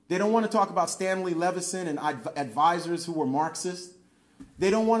 They don't want to talk about Stanley Levison and advisors who were Marxists. They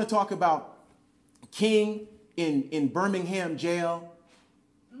don't want to talk about King in Birmingham jail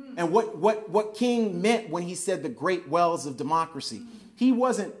and what King meant when he said the great wells of democracy. He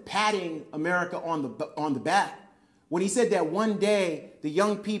wasn't patting America on the back. When he said that one day the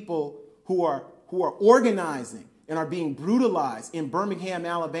young people who are organizing and are being brutalized in Birmingham,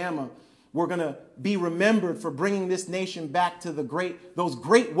 Alabama, we're going to be remembered for bringing this nation back to those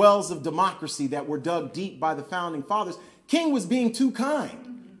great wells of democracy that were dug deep by the founding fathers. King was being too kind.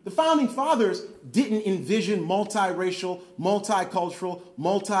 The founding fathers didn't envision multiracial, multicultural,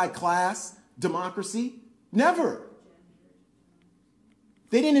 multi-class democracy. Never.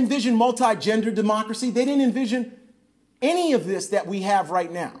 They didn't envision multi-gender democracy. They didn't envision any of this that we have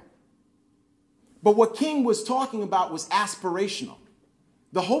right now. But what King was talking about was aspirational.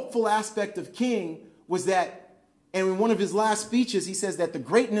 The hopeful aspect of King was that, and in one of his last speeches, he says that the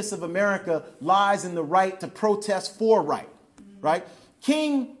greatness of America lies in the right to protest for right, right?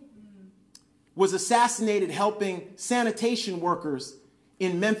 King was assassinated helping sanitation workers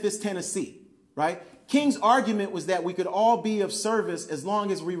in Memphis, Tennessee, right? King's argument was that we could all be of service as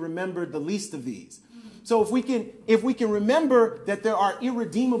long as we remembered the least of these. So if we can remember that there are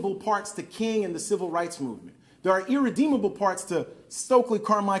irredeemable parts to King and the civil rights movement, there are irredeemable parts to Stokely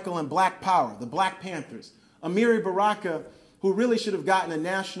Carmichael and Black Power, the Black Panthers, Amiri Baraka, who really should have gotten a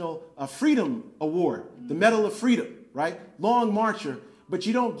National Freedom Award, the Medal of Freedom, right? Long marcher. But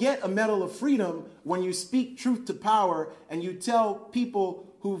you don't get a Medal of Freedom when you speak truth to power and you tell people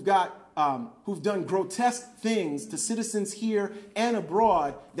who've done grotesque things to citizens here and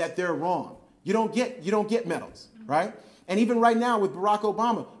abroad that they're wrong. You don't get medals, right? And even right now with Barack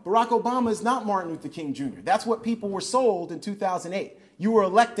Obama is not Martin Luther King Jr. That's what people were sold in 2008. You were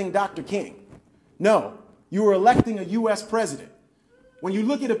electing Dr. King. No, you were electing a U.S. president. When you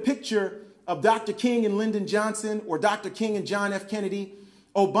look at a picture of Dr. King and Lyndon Johnson or Dr. King and John F. Kennedy,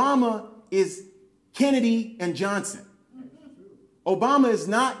 Obama is Kennedy and Johnson. Obama is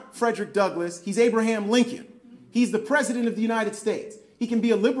not Frederick Douglass. He's Abraham Lincoln. He's the president of the United States. He can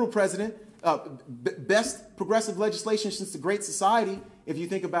be a liberal president. Best progressive legislation since the Great Society, if you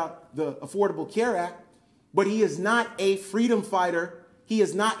think about the Affordable Care Act. But he is not a freedom fighter. He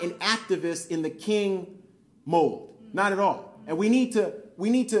is not an activist in the King mold. Not at all. And we need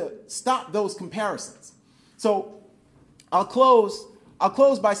to stop those comparisons. So I'll close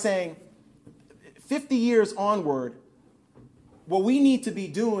by saying 50 years onward, what we need to be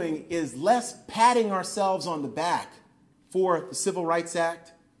doing is less patting ourselves on the back for the Civil Rights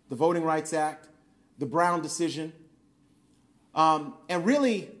Act, the Voting Rights Act, the Brown decision, and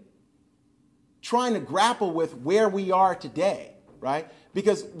really trying to grapple with where we are today, right?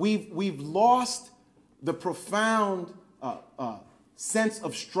 Because we've lost the profound sense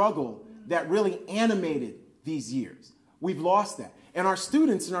of struggle that really animated these years. We've lost that. And our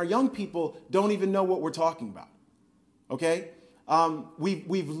students and our young people don't even know what we're talking about, okay?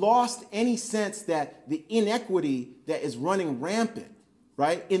 We've lost any sense that the inequity that is running rampant,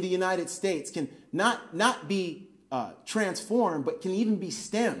 right, in the United States can not be transformed, but can even be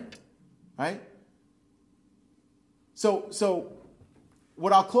stemmed, right? So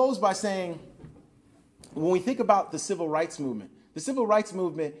what I'll close by saying, when we think about the civil rights movement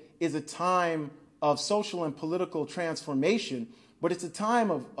is a time of social and political transformation, but it's a time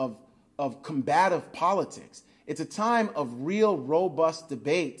of of combative politics. It's a time of real robust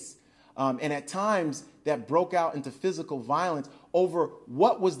debates, and at times that broke out into physical violence over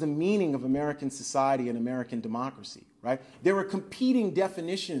what was the meaning of American society and American democracy, right? There were competing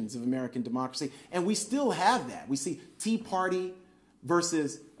definitions of American democracy, and we still have that. We see Tea Party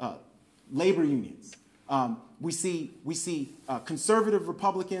versus labor unions. We see conservative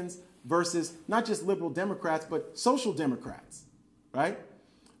Republicans versus not just liberal Democrats, but social Democrats, right?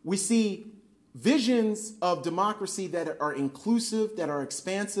 We see visions of democracy that are inclusive, that are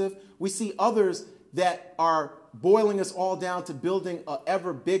expansive. We see others that are boiling us all down to building an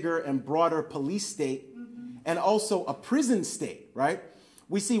ever bigger and broader police state and also a prison state, right?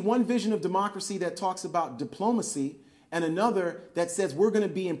 We see one vision of democracy that talks about diplomacy and another that says we're going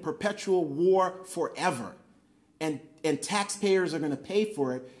to be in perpetual war forever and taxpayers are going to pay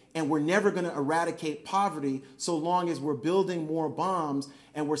for it, and we're never going to eradicate poverty so long as we're building more bombs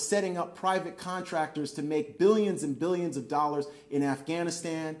and we're setting up private contractors to make billions and billions of dollars in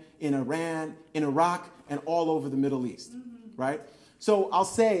Afghanistan, in Iran, in Iraq, and all over the Middle East, right? So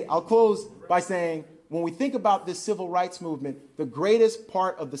I'll close by saying, when we think about this civil rights movement, the greatest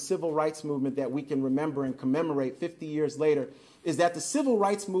part of the civil rights movement that we can remember and commemorate 50 years later is that the civil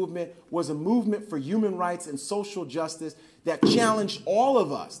rights movement was a movement for human rights and social justice that challenged all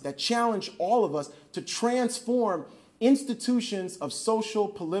of us to transform institutions of social,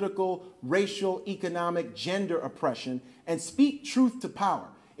 political, racial, economic, gender oppression and speak truth to power.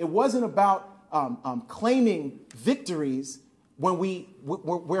 It wasn't about claiming victories where we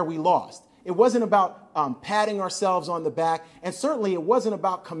lost. It wasn't about patting ourselves on the back, and certainly it wasn't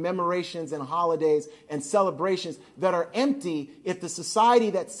about commemorations and holidays and celebrations that are empty if the society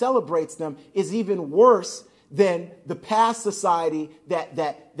that celebrates them is even worse than the past society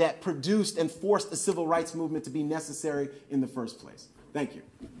that produced and forced the civil rights movement to be necessary in the first place. Thank you.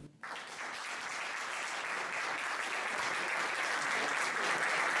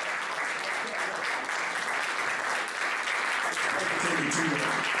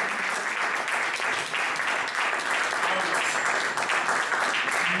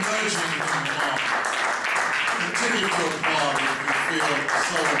 Continue to applaud if you feel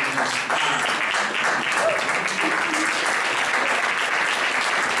so inspired.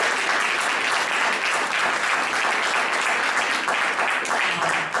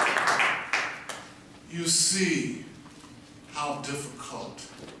 You see how difficult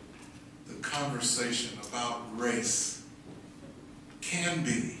the conversation about race can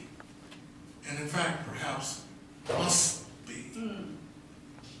be, and in fact, perhaps must be.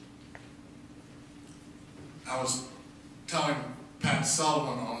 I was telling Pat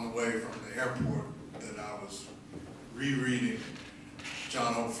Sullivan on the way from the airport that I was rereading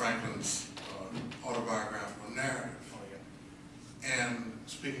John O. Franklin's autobiographical narrative. And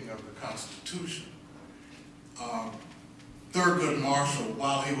speaking of the Constitution, Thurgood Marshall,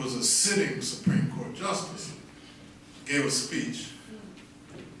 while he was a sitting Supreme Court justice, gave a speech.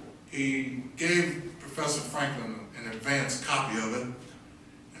 He gave Professor Franklin an advance copy of it,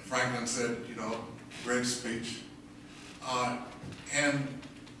 and Franklin said, you know, great speech. And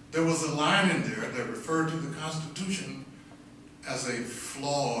there was a line in there that referred to the Constitution as a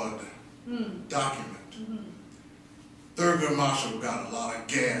flawed document. Thurgood Marshall got a lot of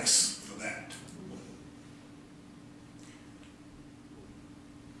gas for that.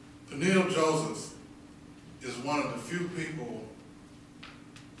 Peniel Joseph is one of the few people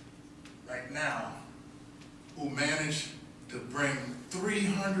right now who managed to bring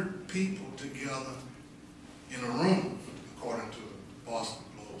 300 people together in a room, according to the Boston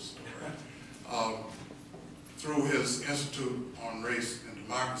Globe story, through his Institute on Race and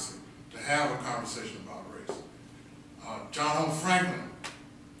Democracy, to have a conversation about race. John O. Franklin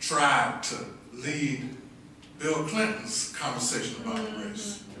tried to lead Bill Clinton's conversation about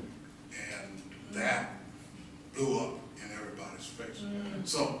race, and that blew up in everybody's face.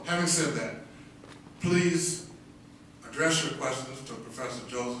 So, having said that, please address your questions to Professor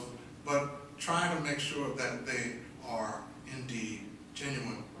Joseph, but try to make sure that they are indeed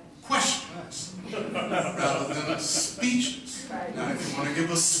genuine questions rather than speeches. Now, if you want to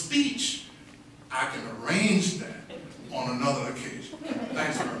give a speech, I can arrange that on another occasion.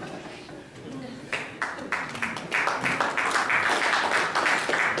 Thanks very much.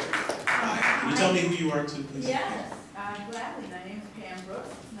 Can you tell me who you are too, please? Yes, gladly. My name is Pam Brooks.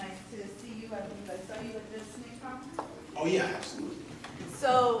 It's nice to see you. I believe I saw you at the SNCC conference. Oh yeah, absolutely.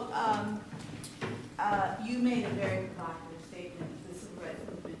 So, you made a very provocative statement. The civil rights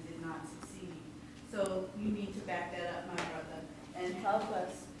movement did not succeed. So you need to back that up, my brother, and help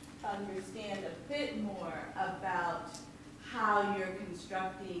us understand a bit more about how you're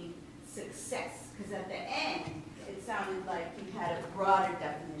constructing success? Because at the end, it sounded like you had a broader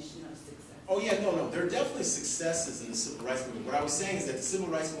definition of success. Oh yeah, no, there are definitely successes in the civil rights movement. What I was saying is that the civil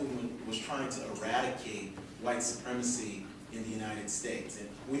rights movement was trying to eradicate white supremacy in the United States. And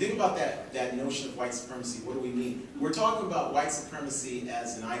when we think about that notion of white supremacy, what do we mean? We're talking about white supremacy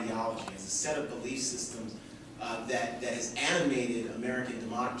as an ideology, as a set of belief systems that has animated American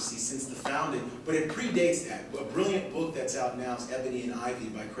democracy since the founding, but it predates that. A brilliant book that's out now is Ebony and Ivy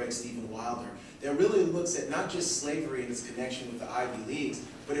by Craig Stephen Wilder, that really looks at not just slavery and its connection with the Ivy Leagues,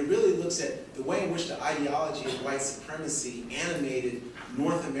 but it really looks at the way in which the ideology of white supremacy animated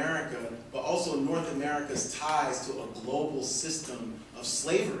North America, but also North America's ties to a global system of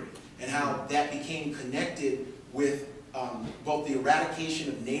slavery, and how that became connected with both the eradication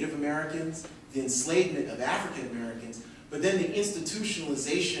of Native Americans, the enslavement of African Americans, but then the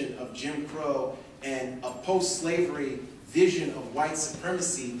institutionalization of Jim Crow and a post-slavery vision of white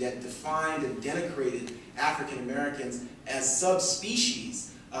supremacy that defined and denigrated African Americans as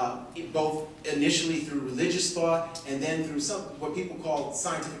subspecies, both initially through religious thought and then through what people call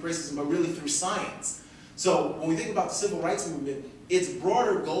scientific racism, but really through science. So when we think about the civil rights movement, its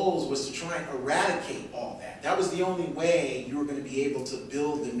broader goals was to try and eradicate all that. That was the only way you were going to be able to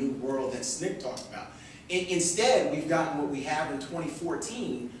build the new world that Snick talked about. Instead, we've gotten what we have in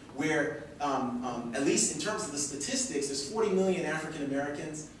 2014, where, at least in terms of the statistics, there's 40 million African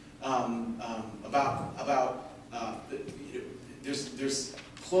Americans. There's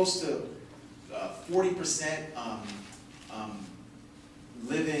close to 40%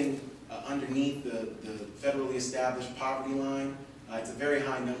 living underneath the federally established poverty line. It's a very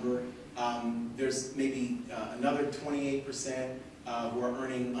high number. There's maybe another 28% who are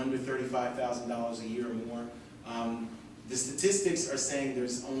earning under $35,000 a year or more. The statistics are saying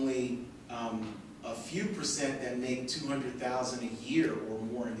there's only a few percent that make $200,000 a year or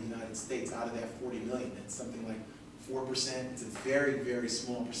more in the United States out of that 40 million. That's something like 4%. It's a very, very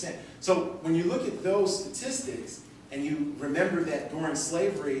small percent. So when you look at those statistics and you remember that during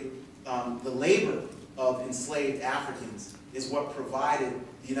slavery, the labor of enslaved Africans is what provided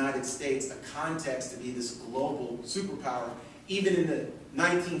the United States a context to be this global superpower, even in the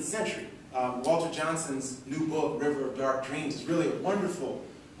 19th century. Walter Johnson's new book, River of Dark Dreams, is really a wonderful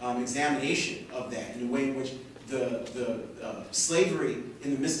examination of that, in the way in which the slavery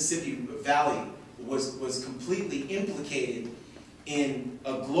in the Mississippi Valley was completely implicated in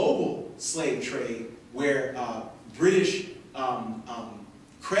a global slave trade where British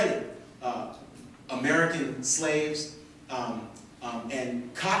credit American slaves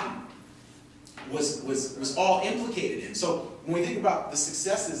and cotton was all implicated in. So when we think about the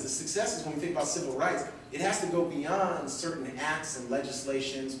successes when we think about civil rights, it has to go beyond certain acts and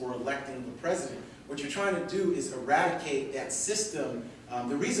legislations or electing the president. What you're trying to do is eradicate that system.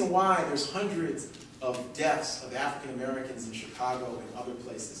 The reason why there's hundreds of deaths of African Americans in Chicago and other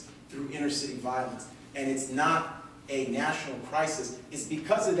places through inner city violence, and it's not a national crisis, is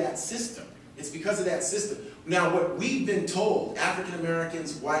because of that system. It's because of that system. Now, what we've been told, African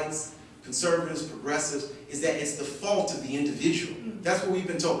Americans, whites, conservatives, progressives, is that it's the fault of the individual. That's what we've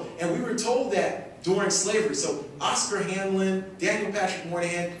been told. And we were told that during slavery. So Oscar Hamlin, Daniel Patrick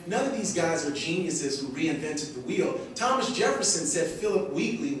Moynihan, none of these guys are geniuses who reinvented the wheel. Thomas Jefferson said Philip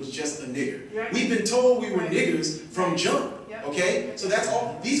Wheatley was just a nigger. Right. We've been told we were niggers from jump. Okay? So that's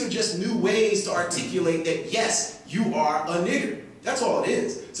all. These are just new ways to articulate that, yes, you are a nigger. That's all it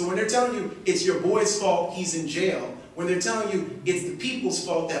is. So when they're telling you it's your boy's fault he's in jail, when they're telling you it's the people's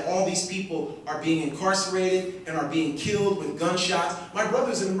fault that all these people are being incarcerated and are being killed with gunshots. My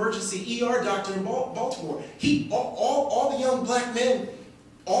brother's an emergency ER doctor in Baltimore. All the young black men,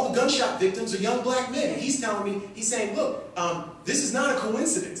 all the gunshot victims are young black men. And he's telling me, he's saying, look, this is not a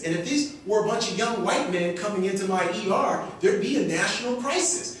coincidence. And if these were a bunch of young white men coming into my ER, there'd be a national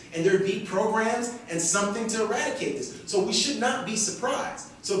crisis. And there'd be programs and something to eradicate this. So we should not be surprised.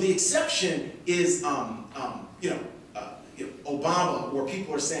 So the exception is, Obama, or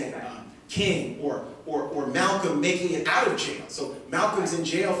people are saying King, or Malcolm making it out of jail. So Malcolm's in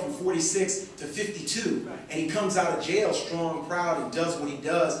jail from 46 to 52, and he comes out of jail strong, proud, and does what he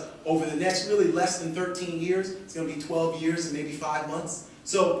does over the next really less than 13 years. It's going to be 12 years and maybe 5 months.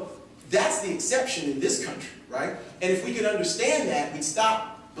 So that's the exception in this country, right? And if we could understand that, we'd stop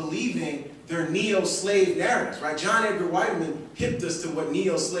believing their neo-slave narratives, right? John Edgar Whiteman hipped us to what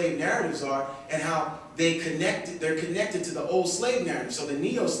neo-slave narratives are and how they're connected to the old slave narrative. So the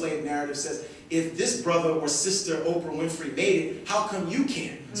neo-slave narrative says, if this brother or sister Oprah Winfrey made it, how come you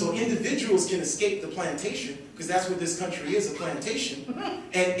can't? So individuals can escape the plantation, because that's what this country is, a plantation,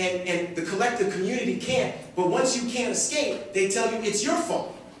 and the collective community can't. But once you can't escape, they tell you it's your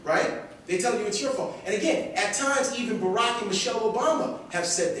fault, right? They tell you it's your fault. And again, at times, even Barack and Michelle Obama have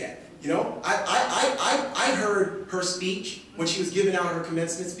said that. You know, I heard her speech when she was giving out her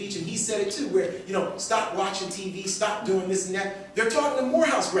commencement speech, and he said it too, where, you know, stop watching TV, stop doing this and that. They're talking to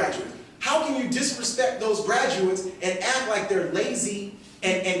Morehouse graduates. How can you disrespect those graduates and act like they're lazy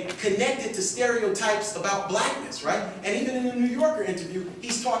and connected to stereotypes about blackness, right? And even in the New Yorker interview,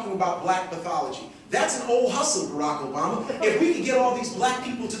 he's talking about black pathology. That's an old hustle, Barack Obama. If we could get all these black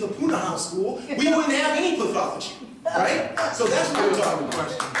people to the Puna House School, we wouldn't have any pathology, right? So that's what we're talking about.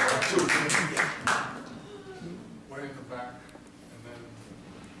 Way in the back, and then...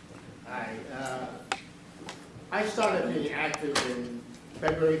 Hi. I started being active in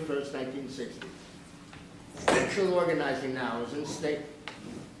February 1st, 1960. I'm still organizing now. I was in state.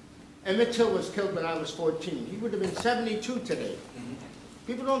 Emmett Till was killed when I was 14. He would have been 72 today.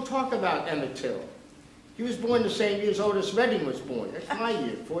 People don't talk about Emmett Till. He was born the same year as Otis Redding was born. That's my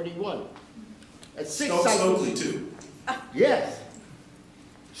year, 41. At 6, Stokely, too. Yes.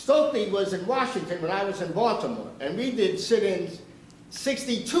 Stokely was in Washington when I was in Baltimore, and we did sit-ins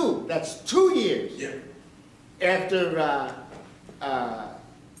 62. That's 2 years after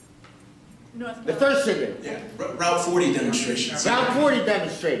the first sit-in. Yeah, Route 40 demonstrations. Route 40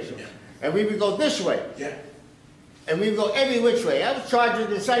 demonstration. Yeah. And we would go this way. Yeah. And we would go every which way. I was charged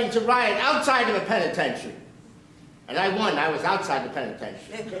with inciting to riot outside of a penitentiary. And I won. I was outside the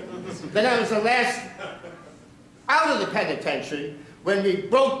penitentiary. Then I was the last out of the penitentiary when we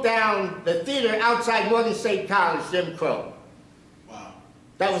broke down the theater outside Morgan State College, Jim Crow. Wow.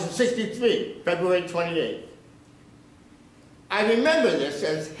 That was in '63, February 28th. I remember this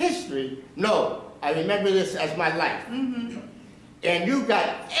as history. No, I remember this as my life. And you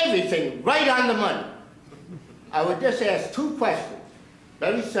got everything right on the money. I would just ask 2 questions,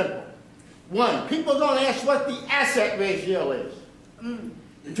 very simple. 1, people don't ask what the asset ratio is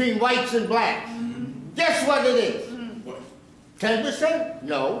between whites and blacks. Guess what it is? 10%?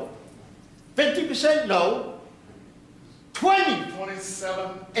 No. 50%? No. 20.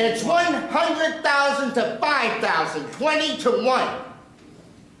 27. It's 100,000 to 5,000, 20 to 1.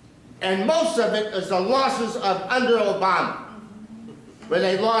 And most of it is the losses of under Obama, where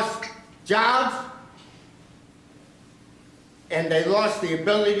they lost jobs and they lost the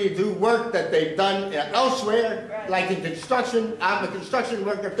ability to do work that they've done elsewhere, like in construction. I'm a construction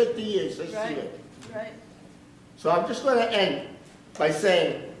worker 50 years this year. Right. So I'm just going to end by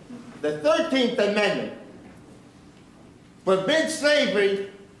saying the 13th Amendment forbids slavery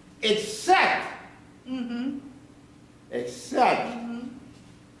except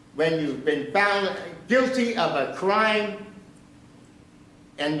when you've been found guilty of a crime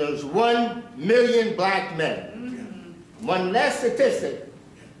and there's 1 million black men. One last statistic,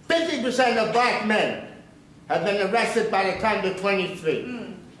 50% of black men have been arrested by the time they're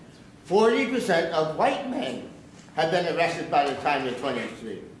 23. 40% of white men have been arrested by the time they're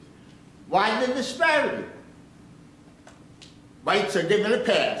 23. Why the disparity? Whites are given a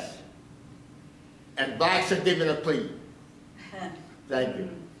pass, and blacks are given a plea. Thank you.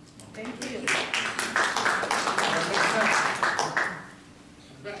 Thank you.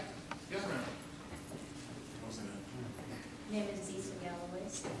 Yes, ma'am. Name is Zisa Galloway.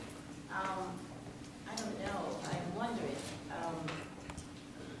 I don't know. I'm wondering,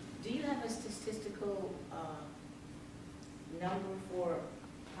 do you have a statistical number for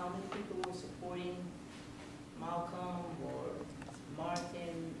how many people were supporting Malcolm or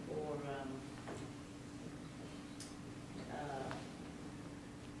Martin or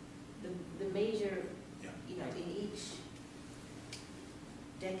the major, you know, in each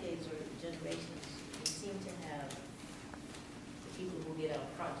decades or generations, we seem to have the people who get out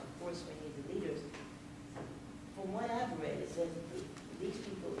front. Of course, we need the leaders. From what I've read, it says that these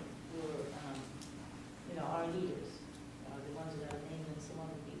people were, you know, our leaders, the ones that are named and some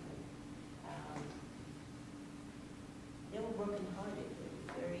other people. They were working hard. They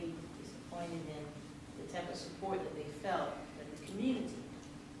were very disappointed in the type of support that they felt in the community.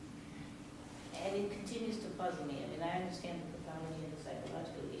 And it continues to puzzle me. I mean, I understand the pathology and the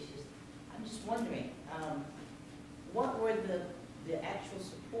psychological issues. I'm just wondering, what were the actual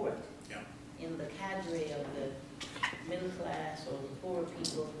support in the cadre of the middle class or the poorer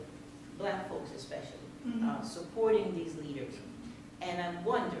people, black folks especially, supporting these leaders? And I'm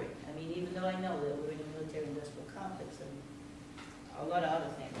wondering, I mean, even though I know that we're in a military-industrial complex and a lot of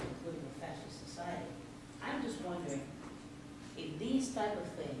other things, including a fascist society, I'm just wondering if these type of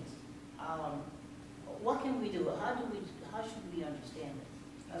things, what can we do? How should we understand it?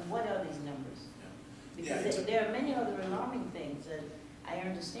 And what are these numbers? Because there are many other alarming things that I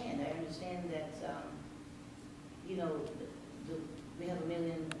understand. I understand that, you know, we have 1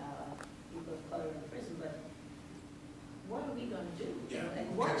 million people of color in prison, but what are we going to do? Yeah.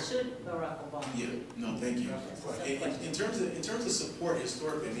 And what should Barack Obama do? No, thank you. In terms of support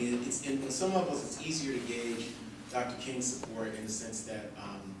historically, I mean, it's in some levels it's easier to gauge Dr. King's support in the sense that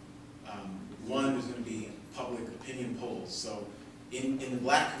one, there's going to be public opinion polls. So in the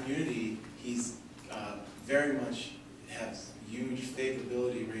black community, he's very much has huge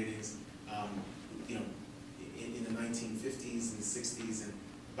favorability ratings. You know, in the 1950s and the 60s, and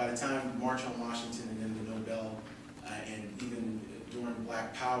by the time March on Washington and then the Nobel, and even during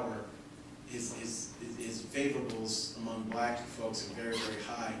Black Power, his favorables among black folks are very, very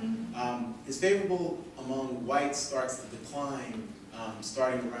high. His favorable among whites starts to decline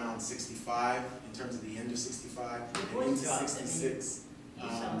starting around 65, in terms of the end of 65, and into 66.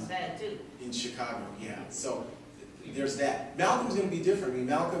 Sounds bad too. In Chicago, yeah. So there's that. Malcolm's going to be different. I mean,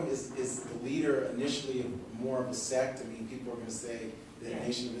 Malcolm is the leader initially of more of a sect. I mean, people are going to say that the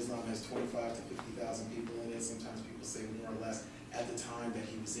Nation of Islam has 25 to 50,000 people in it. Sometimes people say more or less. At the time that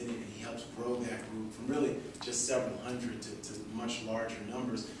he was in it, and he helps grow that group from really just several hundred to much larger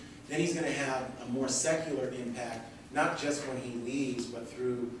numbers. Then he's going to have a more secular impact, not just when he leaves, but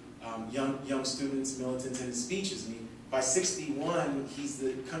through young students, militants, and his speeches. I mean, by 61, he's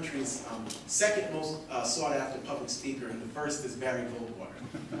the country's second most sought-after public speaker, and the first is Barry Goldwater.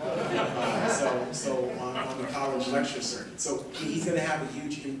 So on the college lecture circuit. So he's going to have a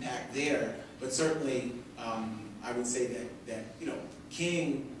huge impact there, but certainly I would say that you know,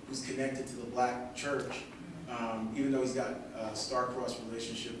 King, who's connected to the black church, even though he's got a star-crossed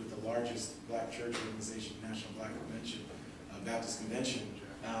relationship with the largest black church organization, National Black Convention, Baptist Convention,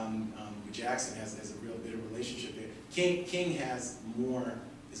 with Jackson has a real bitter relationship there. King has more,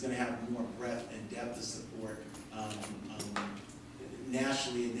 is going to have more breadth and depth of support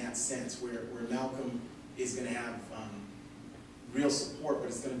nationally in that sense, where Malcolm is going to have real support, but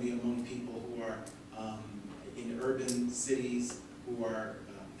it's going to be among people who are in urban cities, who are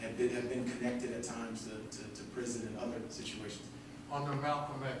have been connected at times to prison and other situations. Under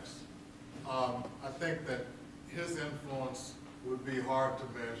Malcolm X, I think that his influence would be hard to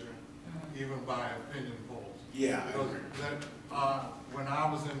measure, even by opinion polls. Yeah, because I agree. When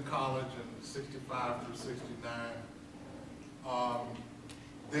I was in college in 65 through 69,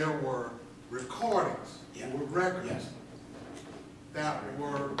 there were recordings, there were records that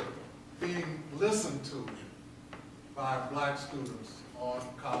were being listened to by black students on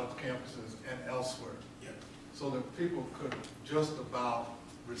college campuses and elsewhere. So that people could just about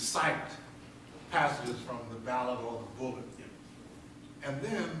recite passages from the ballad or the bullet. And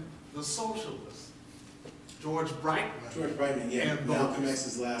then the socialists, George Brightman, and Malcolm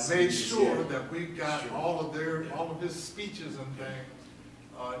X's last made sure that we got all of his speeches and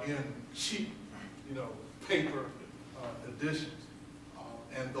things in cheap, paper editions,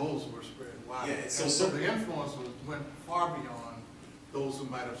 and those were spread widely. So the influence went far beyond those who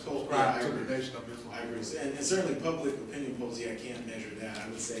might have subscribed to the Nation of Islam. I agree. And certainly public opinion polls, I can't measure that. I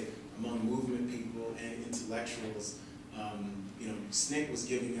would say among movement people and intellectuals, SNCC was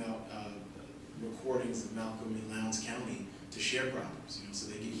giving out recordings of Malcolm in Lowndes County to sharecroppers, so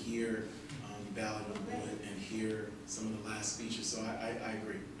they could hear the ballad of the bullet and hear some of the last speeches. So I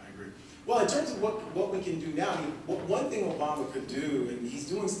agree. Well, in terms of what we can do now, one thing Obama could do, and he's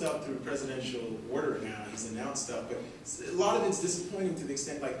doing stuff through presidential order now, he's announced stuff, but a lot of it's disappointing to the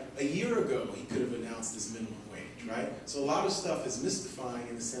extent, like a year ago, he could have announced this minimum wage, right? So a lot of stuff is mystifying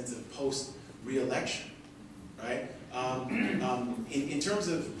in the sense of post-re-election, right? In terms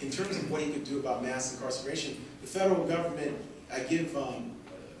of what he could do about mass incarceration, the federal government, I give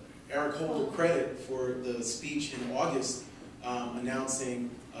Eric Holder credit for the speech in August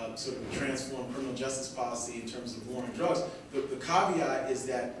announcing sort of a transformed criminal justice policy in terms of war on drugs. The caveat is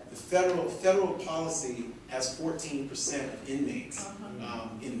that the federal policy has 14% of inmates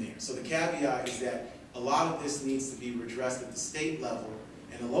in there. So the caveat is that a lot of this needs to be redressed at the state level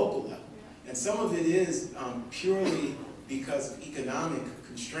and the local level. And some of it is purely because of economic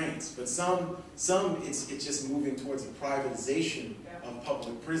constraints, but some it's just moving towards a privatization of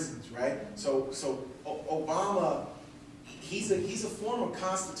public prisons, right? So Obama, he's a former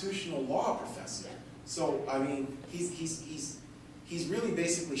constitutional law professor. So I mean, he's really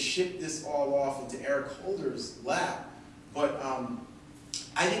basically shipped this all off into Eric Holder's lap. But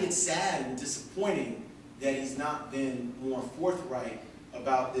I think it's sad and disappointing that he's not been more forthright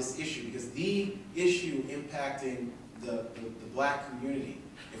about this issue, because the issue impacting the black community,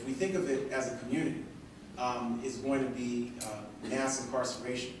 if we think of it as a community, is going to be mass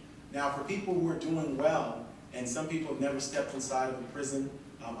incarceration. Now, for people who are doing well, and some people have never stepped inside of a prison,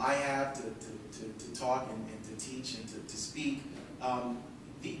 I have to talk and to teach and to speak.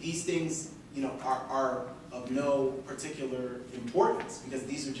 these things, you know, are of no particular importance because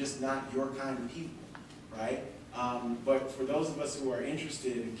these are just not your kind of people, right? But for those of us who are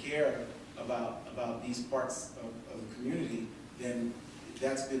interested and care about these parts of the community, then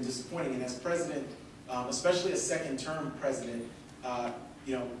that's been disappointing. And as president, especially a second-term president,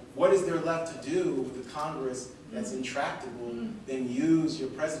 you know, what is there left to do with a Congress that's intractable than use your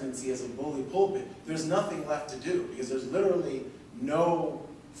presidency as a bully pulpit? There's nothing left to do because there's literally no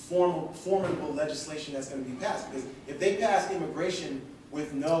formidable legislation that's going to be passed. Because if they pass immigration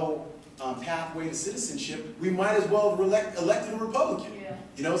with no pathway to citizenship, we might as well have elected a Republican. Yeah.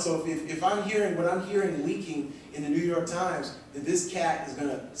 You know, so if I'm hearing what I'm hearing leaking in the New York Times, that this cat is going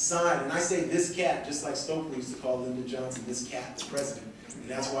to sign, and I say this cat, just like Stokely used to call Lyndon Johnson, this cat, the president. And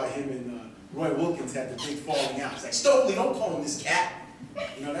that's why him and Roy Wilkins had the big falling out. It's like, Stokely, don't call him this cat.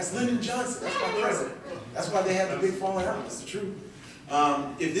 You know, that's Lyndon Johnson. That's my president. That's why they had the big falling out. That's the truth.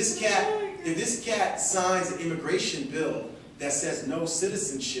 If this cat signs an immigration bill that says no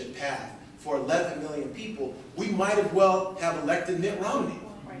citizenship path for 11 million people, we might as well have elected Mitt Romney,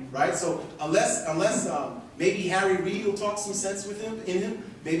 right? So unless maybe Harry Reid will talk some sense with him,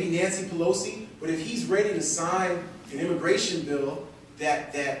 maybe Nancy Pelosi, but if he's ready to sign an immigration bill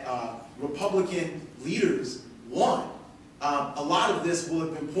that Republican leaders want, a lot of this will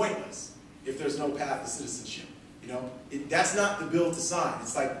have been pointless if there's no path to citizenship. You know, that's not the bill to sign.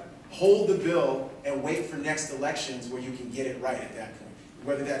 It's like hold the bill and wait for next elections where you can get it right at that point,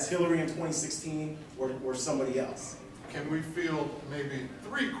 whether that's Hillary in 2016 or somebody else. Can we field maybe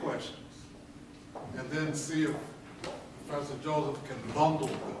 3 questions and then see if Professor Joseph can bundle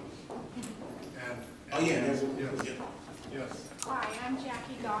those? Yes. Hi, I'm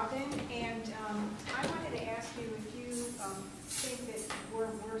Jackie Dobbin, and I wanted to ask you if you think that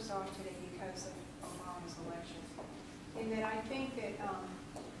we're worse off today because of Obama's election. In that I think that,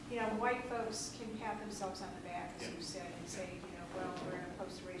 you know, white folks can pat themselves on the back, as you said, and say, you know, well, we're in a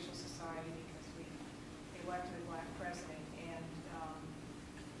post-racial society because we elected a black president. And,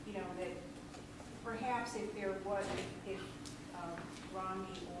 you know, that perhaps if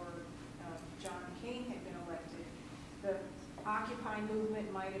Romney or John McCain had been elected, the Occupy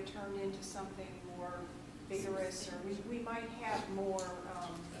movement might have turned into something more vigorous, or we might have more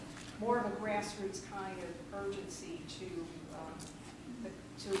of a grassroots kind of urgency to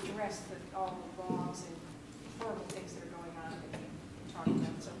address all the wrongs and horrible things that are going on that you're talking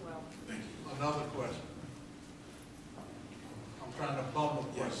about so well. Thank you. Another question. I'm trying to bundle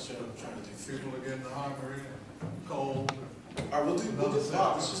questions. Sure, I'm trying to do People are getting hungry and cold. All right, we'll do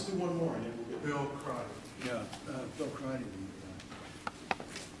let's just do one more and then we'll get Bill Crowder. Yeah, Bill Crowder.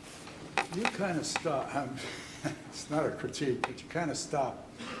 You kind of stop, it's not a critique, but you kind of stop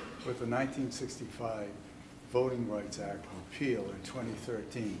with the 1965 Voting Rights Act repeal in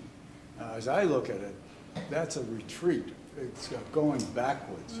 2013. As I look at it, that's a retreat. It's going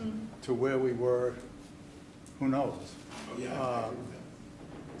backwards to where we were, who knows? Oh, yeah, I agree with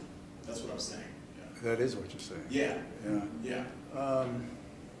that. That's what I'm saying. Yeah. That is what you're saying. Yeah. Yeah. Yeah.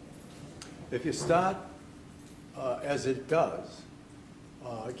 If you start, as it does,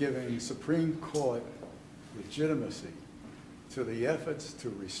 giving Supreme Court legitimacy to the efforts to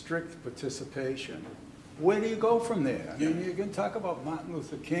restrict participation, where do you go from there? I mean, you can talk about Martin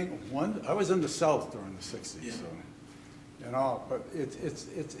Luther King. I was in the South during the 60s, so, you know, but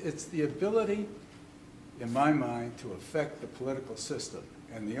it's the ability, in my mind, to affect the political system.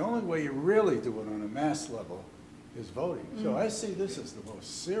 And the only way you really do it on a mass level is voting. So I see this as the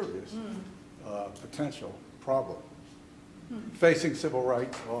most serious potential problem facing civil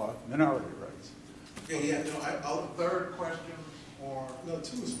rights or minority rights. Okay, yeah, no, I'll... Third question, or... No,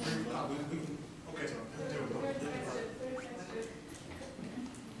 2 is fine. Okay.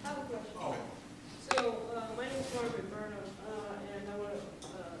 I have a question. Okay. So, my name is Margaret Burnham, and I want to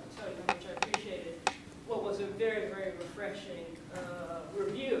tell you how much I appreciated what was a very, very refreshing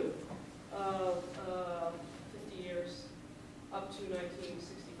review of 50 years up to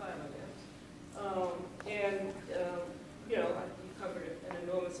 1965, I guess. You know, you covered an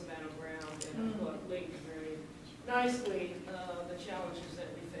enormous amount of ground, and I thought linked very nicely the challenges that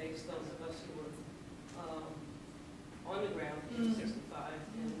we face, those of us who were on the ground in 65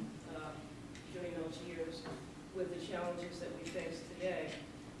 and during those years, with the challenges that we face today.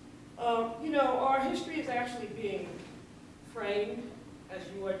 You know, our history is actually being framed, as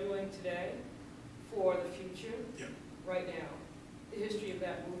you are doing today, for the future, right now. The history of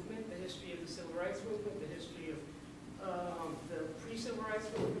that movement, the history of the civil rights movement, the history of the pre-civil rights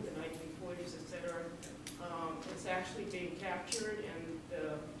movement, the 1940s, et cetera. It's actually being captured, and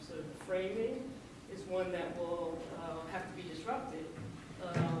the sort of framing is one that will have to be disrupted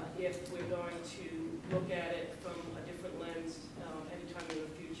if we're going to look at it from a different lens anytime in the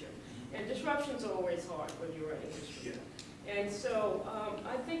future. And disruption's always hard when you're writing history. Yeah. And so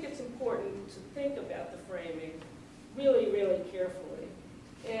I think it's important to think about the framing really, really carefully.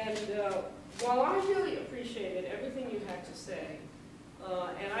 And while I really appreciated everything you had to say,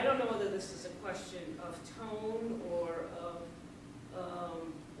 and I don't know whether this is a question of tone or of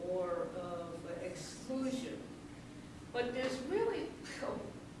exclusion, but there's really,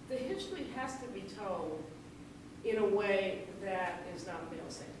 the history has to be told in a way that is not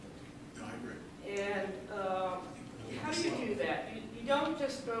male-centered. No, I agree. And how do you do that? You don't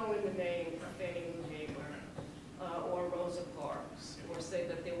just throw in the name of Fannie Lou Hamer or Rosa Parks, or say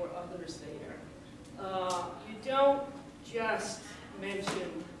that there were others there. You don't just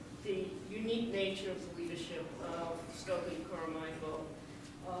mention the unique nature of the leadership of Stokely Carmichael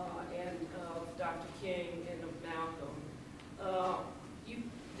and of Dr. King and of Malcolm.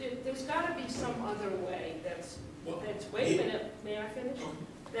 There's got to be some other way that's wait a minute, may I finish?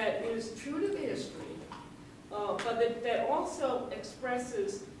 That is true to the history, but that also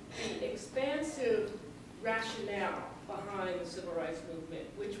expresses the expansive rationale behind the civil rights movement,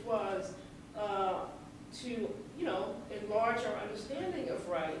 which was to, enlarge our understanding of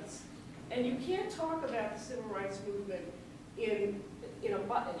rights. And you can't talk about the civil rights movement in a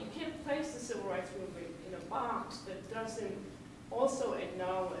box. You can't place the civil rights movement in a box that doesn't also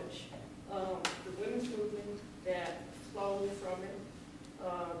acknowledge the women's movement that flowed from it,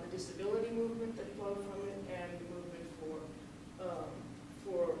 the disability movement that flowed from it, and the movement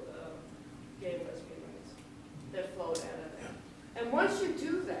for gay and lesbian rights that flowed out of that. And once you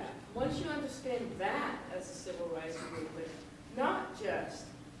do that, once you understand that as a civil rights movement, not just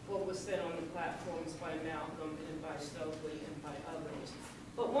what was said on the platforms by Malcolm and by Stokely and by others,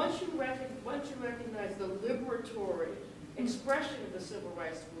 but once you recognize the liberatory expression of the civil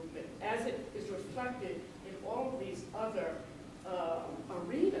rights movement as it is reflected in all of these other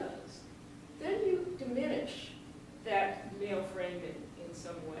arenas, then you diminish that male framing in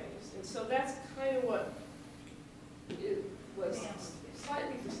some ways. And so that's kind of what it was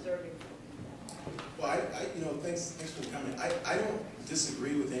slightly disturbing for me. Well, thanks for the comment. I don't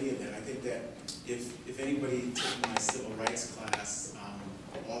disagree with any of that. I think that if anybody took my civil rights class,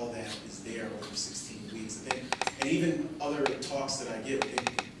 all of that is there over 16 weeks. I think, and even other talks that I give, I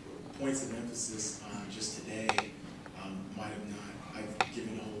think points of emphasis just today might have not. I've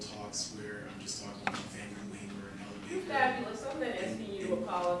given whole talks where I'm just talking about Fannie Lou Hamer and elevator. You're fabulous. I'm not asking you to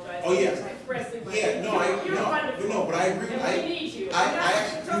apologize. Oh, yeah. You're but I agree. And we need you. I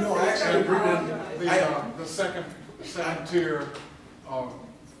actually agree with the second tier of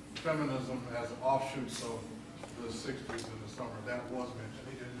feminism as offshoots of the 60s and the summer. That was mentioned.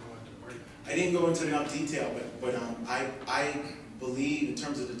 He didn't go into great. I didn't go into enough detail, but I believe in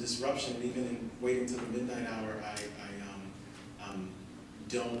terms of the disruption, and even in waiting till the midnight hour, I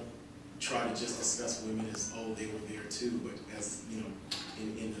don't try to just discuss women as, oh, they were there too, but as,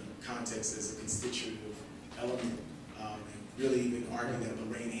 in the context as a constitutive element, and really even arguing that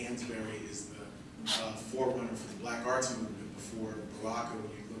Lorraine Hansberry is the forerunner for the Black Arts Movement before Baraka, when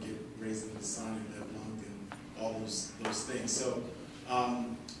you look at Raising the Sun and LeBlanc and all those things. So,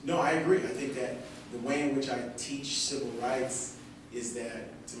 no, I agree. I think that the way in which I teach civil rights is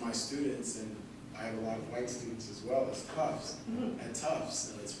that to my students, and I have a lot of white students as well as Tufts, at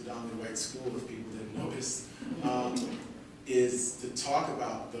Tufts, it's a predominantly white school if people didn't notice, is to talk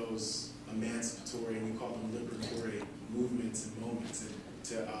about those emancipatory, and we call them liberatory movements and moments, and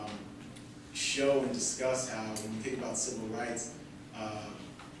to show and discuss how when you think about civil rights,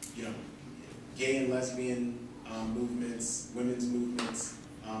 gay and lesbian movements, women's movements,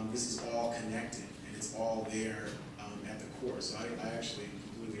 this is all connected, and it's all there at the core. So I actually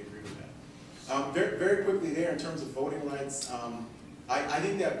completely agree with that. Very, very quickly there, in terms of voting rights, I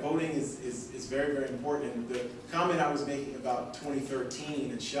think that voting is very, very important. And the comment I was making about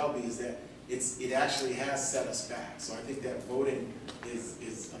 2013 at Shelby is that it actually has set us back. So I think that voting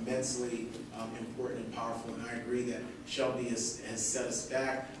is immensely important and powerful, and I agree that Shelby has set us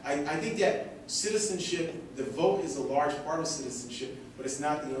back. I think that citizenship, the vote is a large part of citizenship, but it's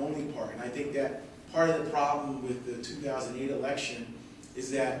not the only part. And I think that part of the problem with the 2008 election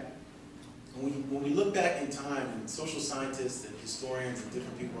is that when we look back in time, and social scientists and historians and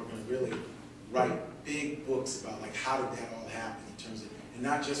different people are going to really write big books about like how did that all happen in terms of, and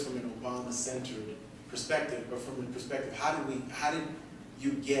not just from an Obama-centered perspective, but from the perspective, how did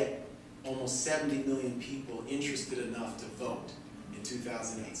you get almost 70 million people interested enough to vote in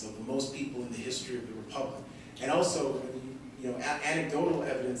 2008? So the most people in the history of the Republic. And also, anecdotal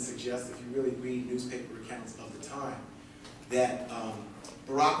evidence suggests, if you really read newspaper accounts of the time, that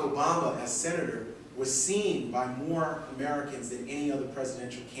Barack Obama, as senator, was seen by more Americans than any other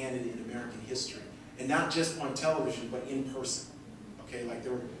presidential candidate in American history. And not just on television, but in person. Okay, like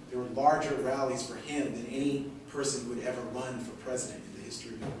there were larger rallies for him than any person who would ever run for president in the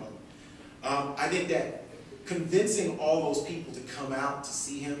history of the republic. I think that convincing all those people to come out to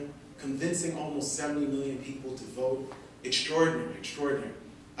see him, convincing almost 70 million people to vote, extraordinary, extraordinary.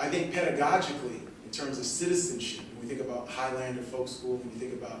 I think pedagogically, in terms of citizenship, when we think about Highlander Folk School, when we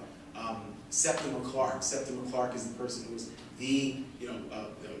think about Septima Clark. Septima Clark is the person who was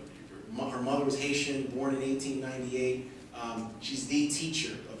her mother was Haitian, born in 1898. She's the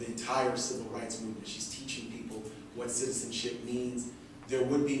teacher of the entire civil rights movement. She's teaching people what citizenship means. There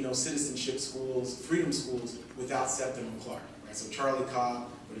would be no citizenship schools, freedom schools, without Septima Clark. Right? So Charlie Cobb,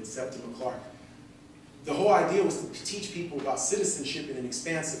 but it's Septima Clark. The whole idea was to teach people about citizenship in an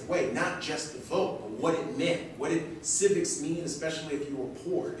expansive way, not just the vote, but what it meant. What did civics mean, especially if you were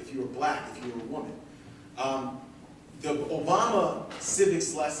poor, if you were black, if you were a woman. The Obama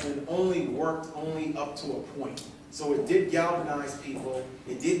civics lesson only worked up to a point. So it did galvanize people,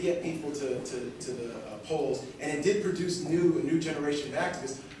 it did get people to the polls, and it did produce a new generation of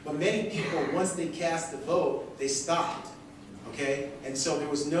activists. But many people, once they cast the vote, they stopped. Okay? And so there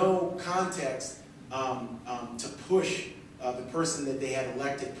was no context to push the person that they had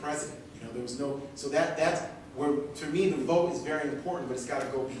elected president. You know, there was no, so that's where, to me, the vote is very important, but it's got to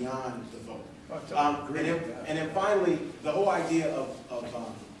go beyond the vote. And then finally, the whole idea of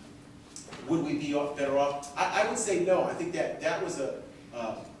would we be better off? I would say no. I think that was a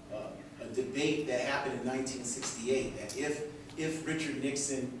debate that happened in 1968. That if Richard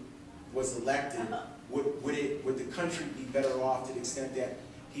Nixon was elected, would the country be better off to the extent that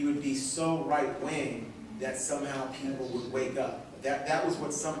he would be so right-wing that somehow people would wake up? That was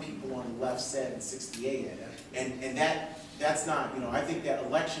what some people on the left said in '68, and that's not, you know, I think that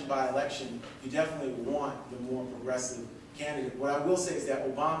election by election, you definitely want the more progressive candidate. What I will say is that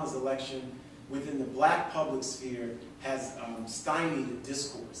Obama's election within the black public sphere has stymied the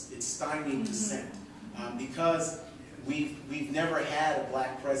discourse. It's stymied dissent. Because we've never had a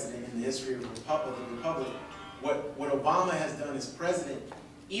black president in the history of the republic. What Obama has done as president,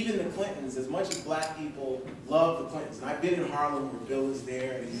 even the Clintons, as much as black people love the Clintons, and I've been in Harlem where Bill is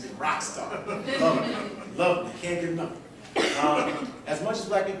there, and he's a rock star. Love him, can't get enough. As much as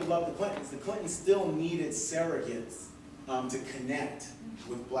black people love the Clintons still needed surrogates to connect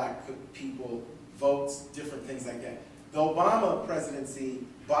with black people, votes, different things like that. The Obama presidency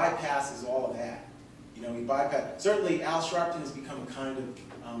bypasses all of that. You know, he bypassed. Certainly, Al Sharpton has become a kind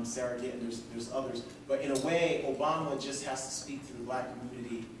of surrogate, and there's others. But in a way, Obama just has to speak to the black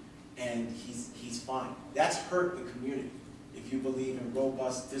community, and he's fine. That's hurt the community. If you believe in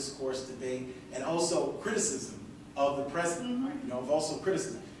robust discourse, debate, and also criticism of the president. You know, also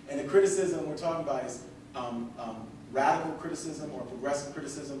criticism. And the criticism we're talking about is radical criticism or progressive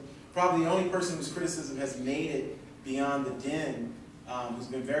criticism. Probably the only person whose criticism has made it beyond the den, who's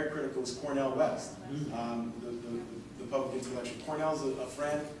been very critical, is Cornel West, the public intellectual. Cornel's a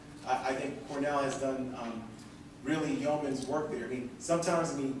friend. I think Cornel has done really yeoman's work there. I mean,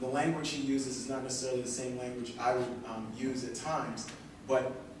 sometimes, the language he uses is not necessarily the same language I would use at times,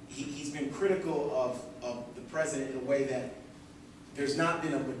 but he's been critical of the president in a way that there's not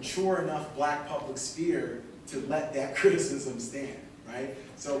been a mature enough black public sphere to let that criticism stand, right?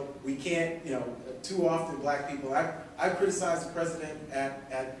 So we can't, too often black people, I criticized the president at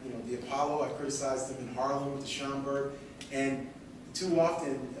the Apollo, I criticized him in Harlem with the Schomburg, and too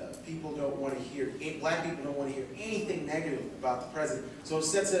often people don't want to hear, black people don't want to hear anything negative about the president. So it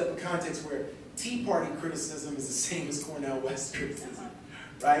sets it up a context where Tea Party criticism is the same as Cornel West criticism,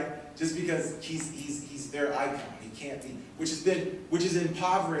 right? Just because he's their icon, he can't be, which has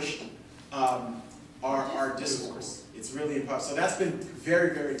impoverished our discourse. It's really impoverished. So that's been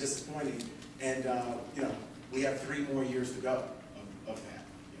very, very disappointing, and we have 3 more years to go of that.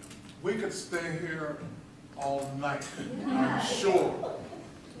 We could stay here all night, I'm sure.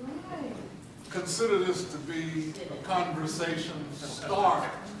 Consider this to be a conversation start.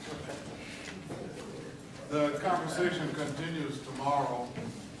 The conversation continues tomorrow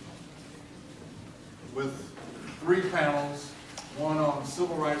with 3 panels, one on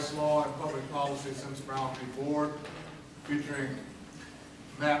civil rights law and public policy since Brown v. Board, featuring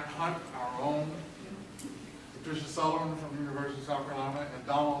Matt Hunt, our own, Patricia Sullivan from the University of South Carolina, and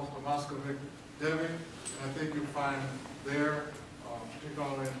Donald Tomaskovic Devi. And I think you'll find there,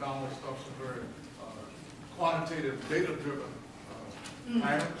 particularly in Donald's stuff, some very quantitative, data-driven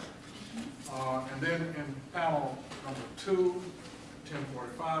items. And then in panel number 2,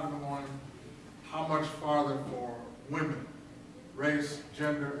 10:45 in the morning, how much farther for women Race,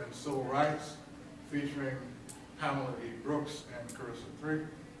 Gender, and Civil Rights, featuring Pamela E. Brooks and Carissa III.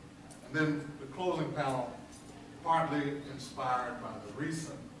 And then the closing panel, partly inspired by the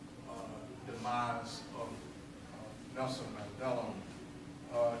recent demise of Nelson Mandela,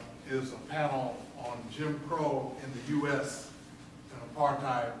 is a panel on Jim Crow in the U.S. and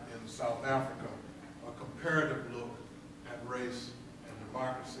apartheid in South Africa, a comparative look at race and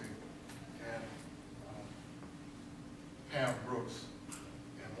democracy, and Pam Brooks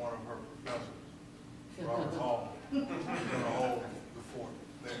and one of her professors, Robert Hall, is going to hold the fort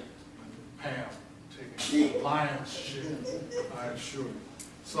there. Pam taking the lion's share, I assure you.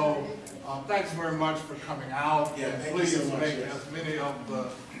 So thanks very much for coming out. Yeah, and thank please you so much, make yes. as many of the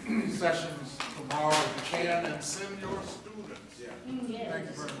sessions tomorrow as you can, and send your students. Yeah. Yes. Thank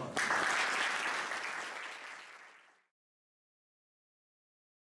you very much.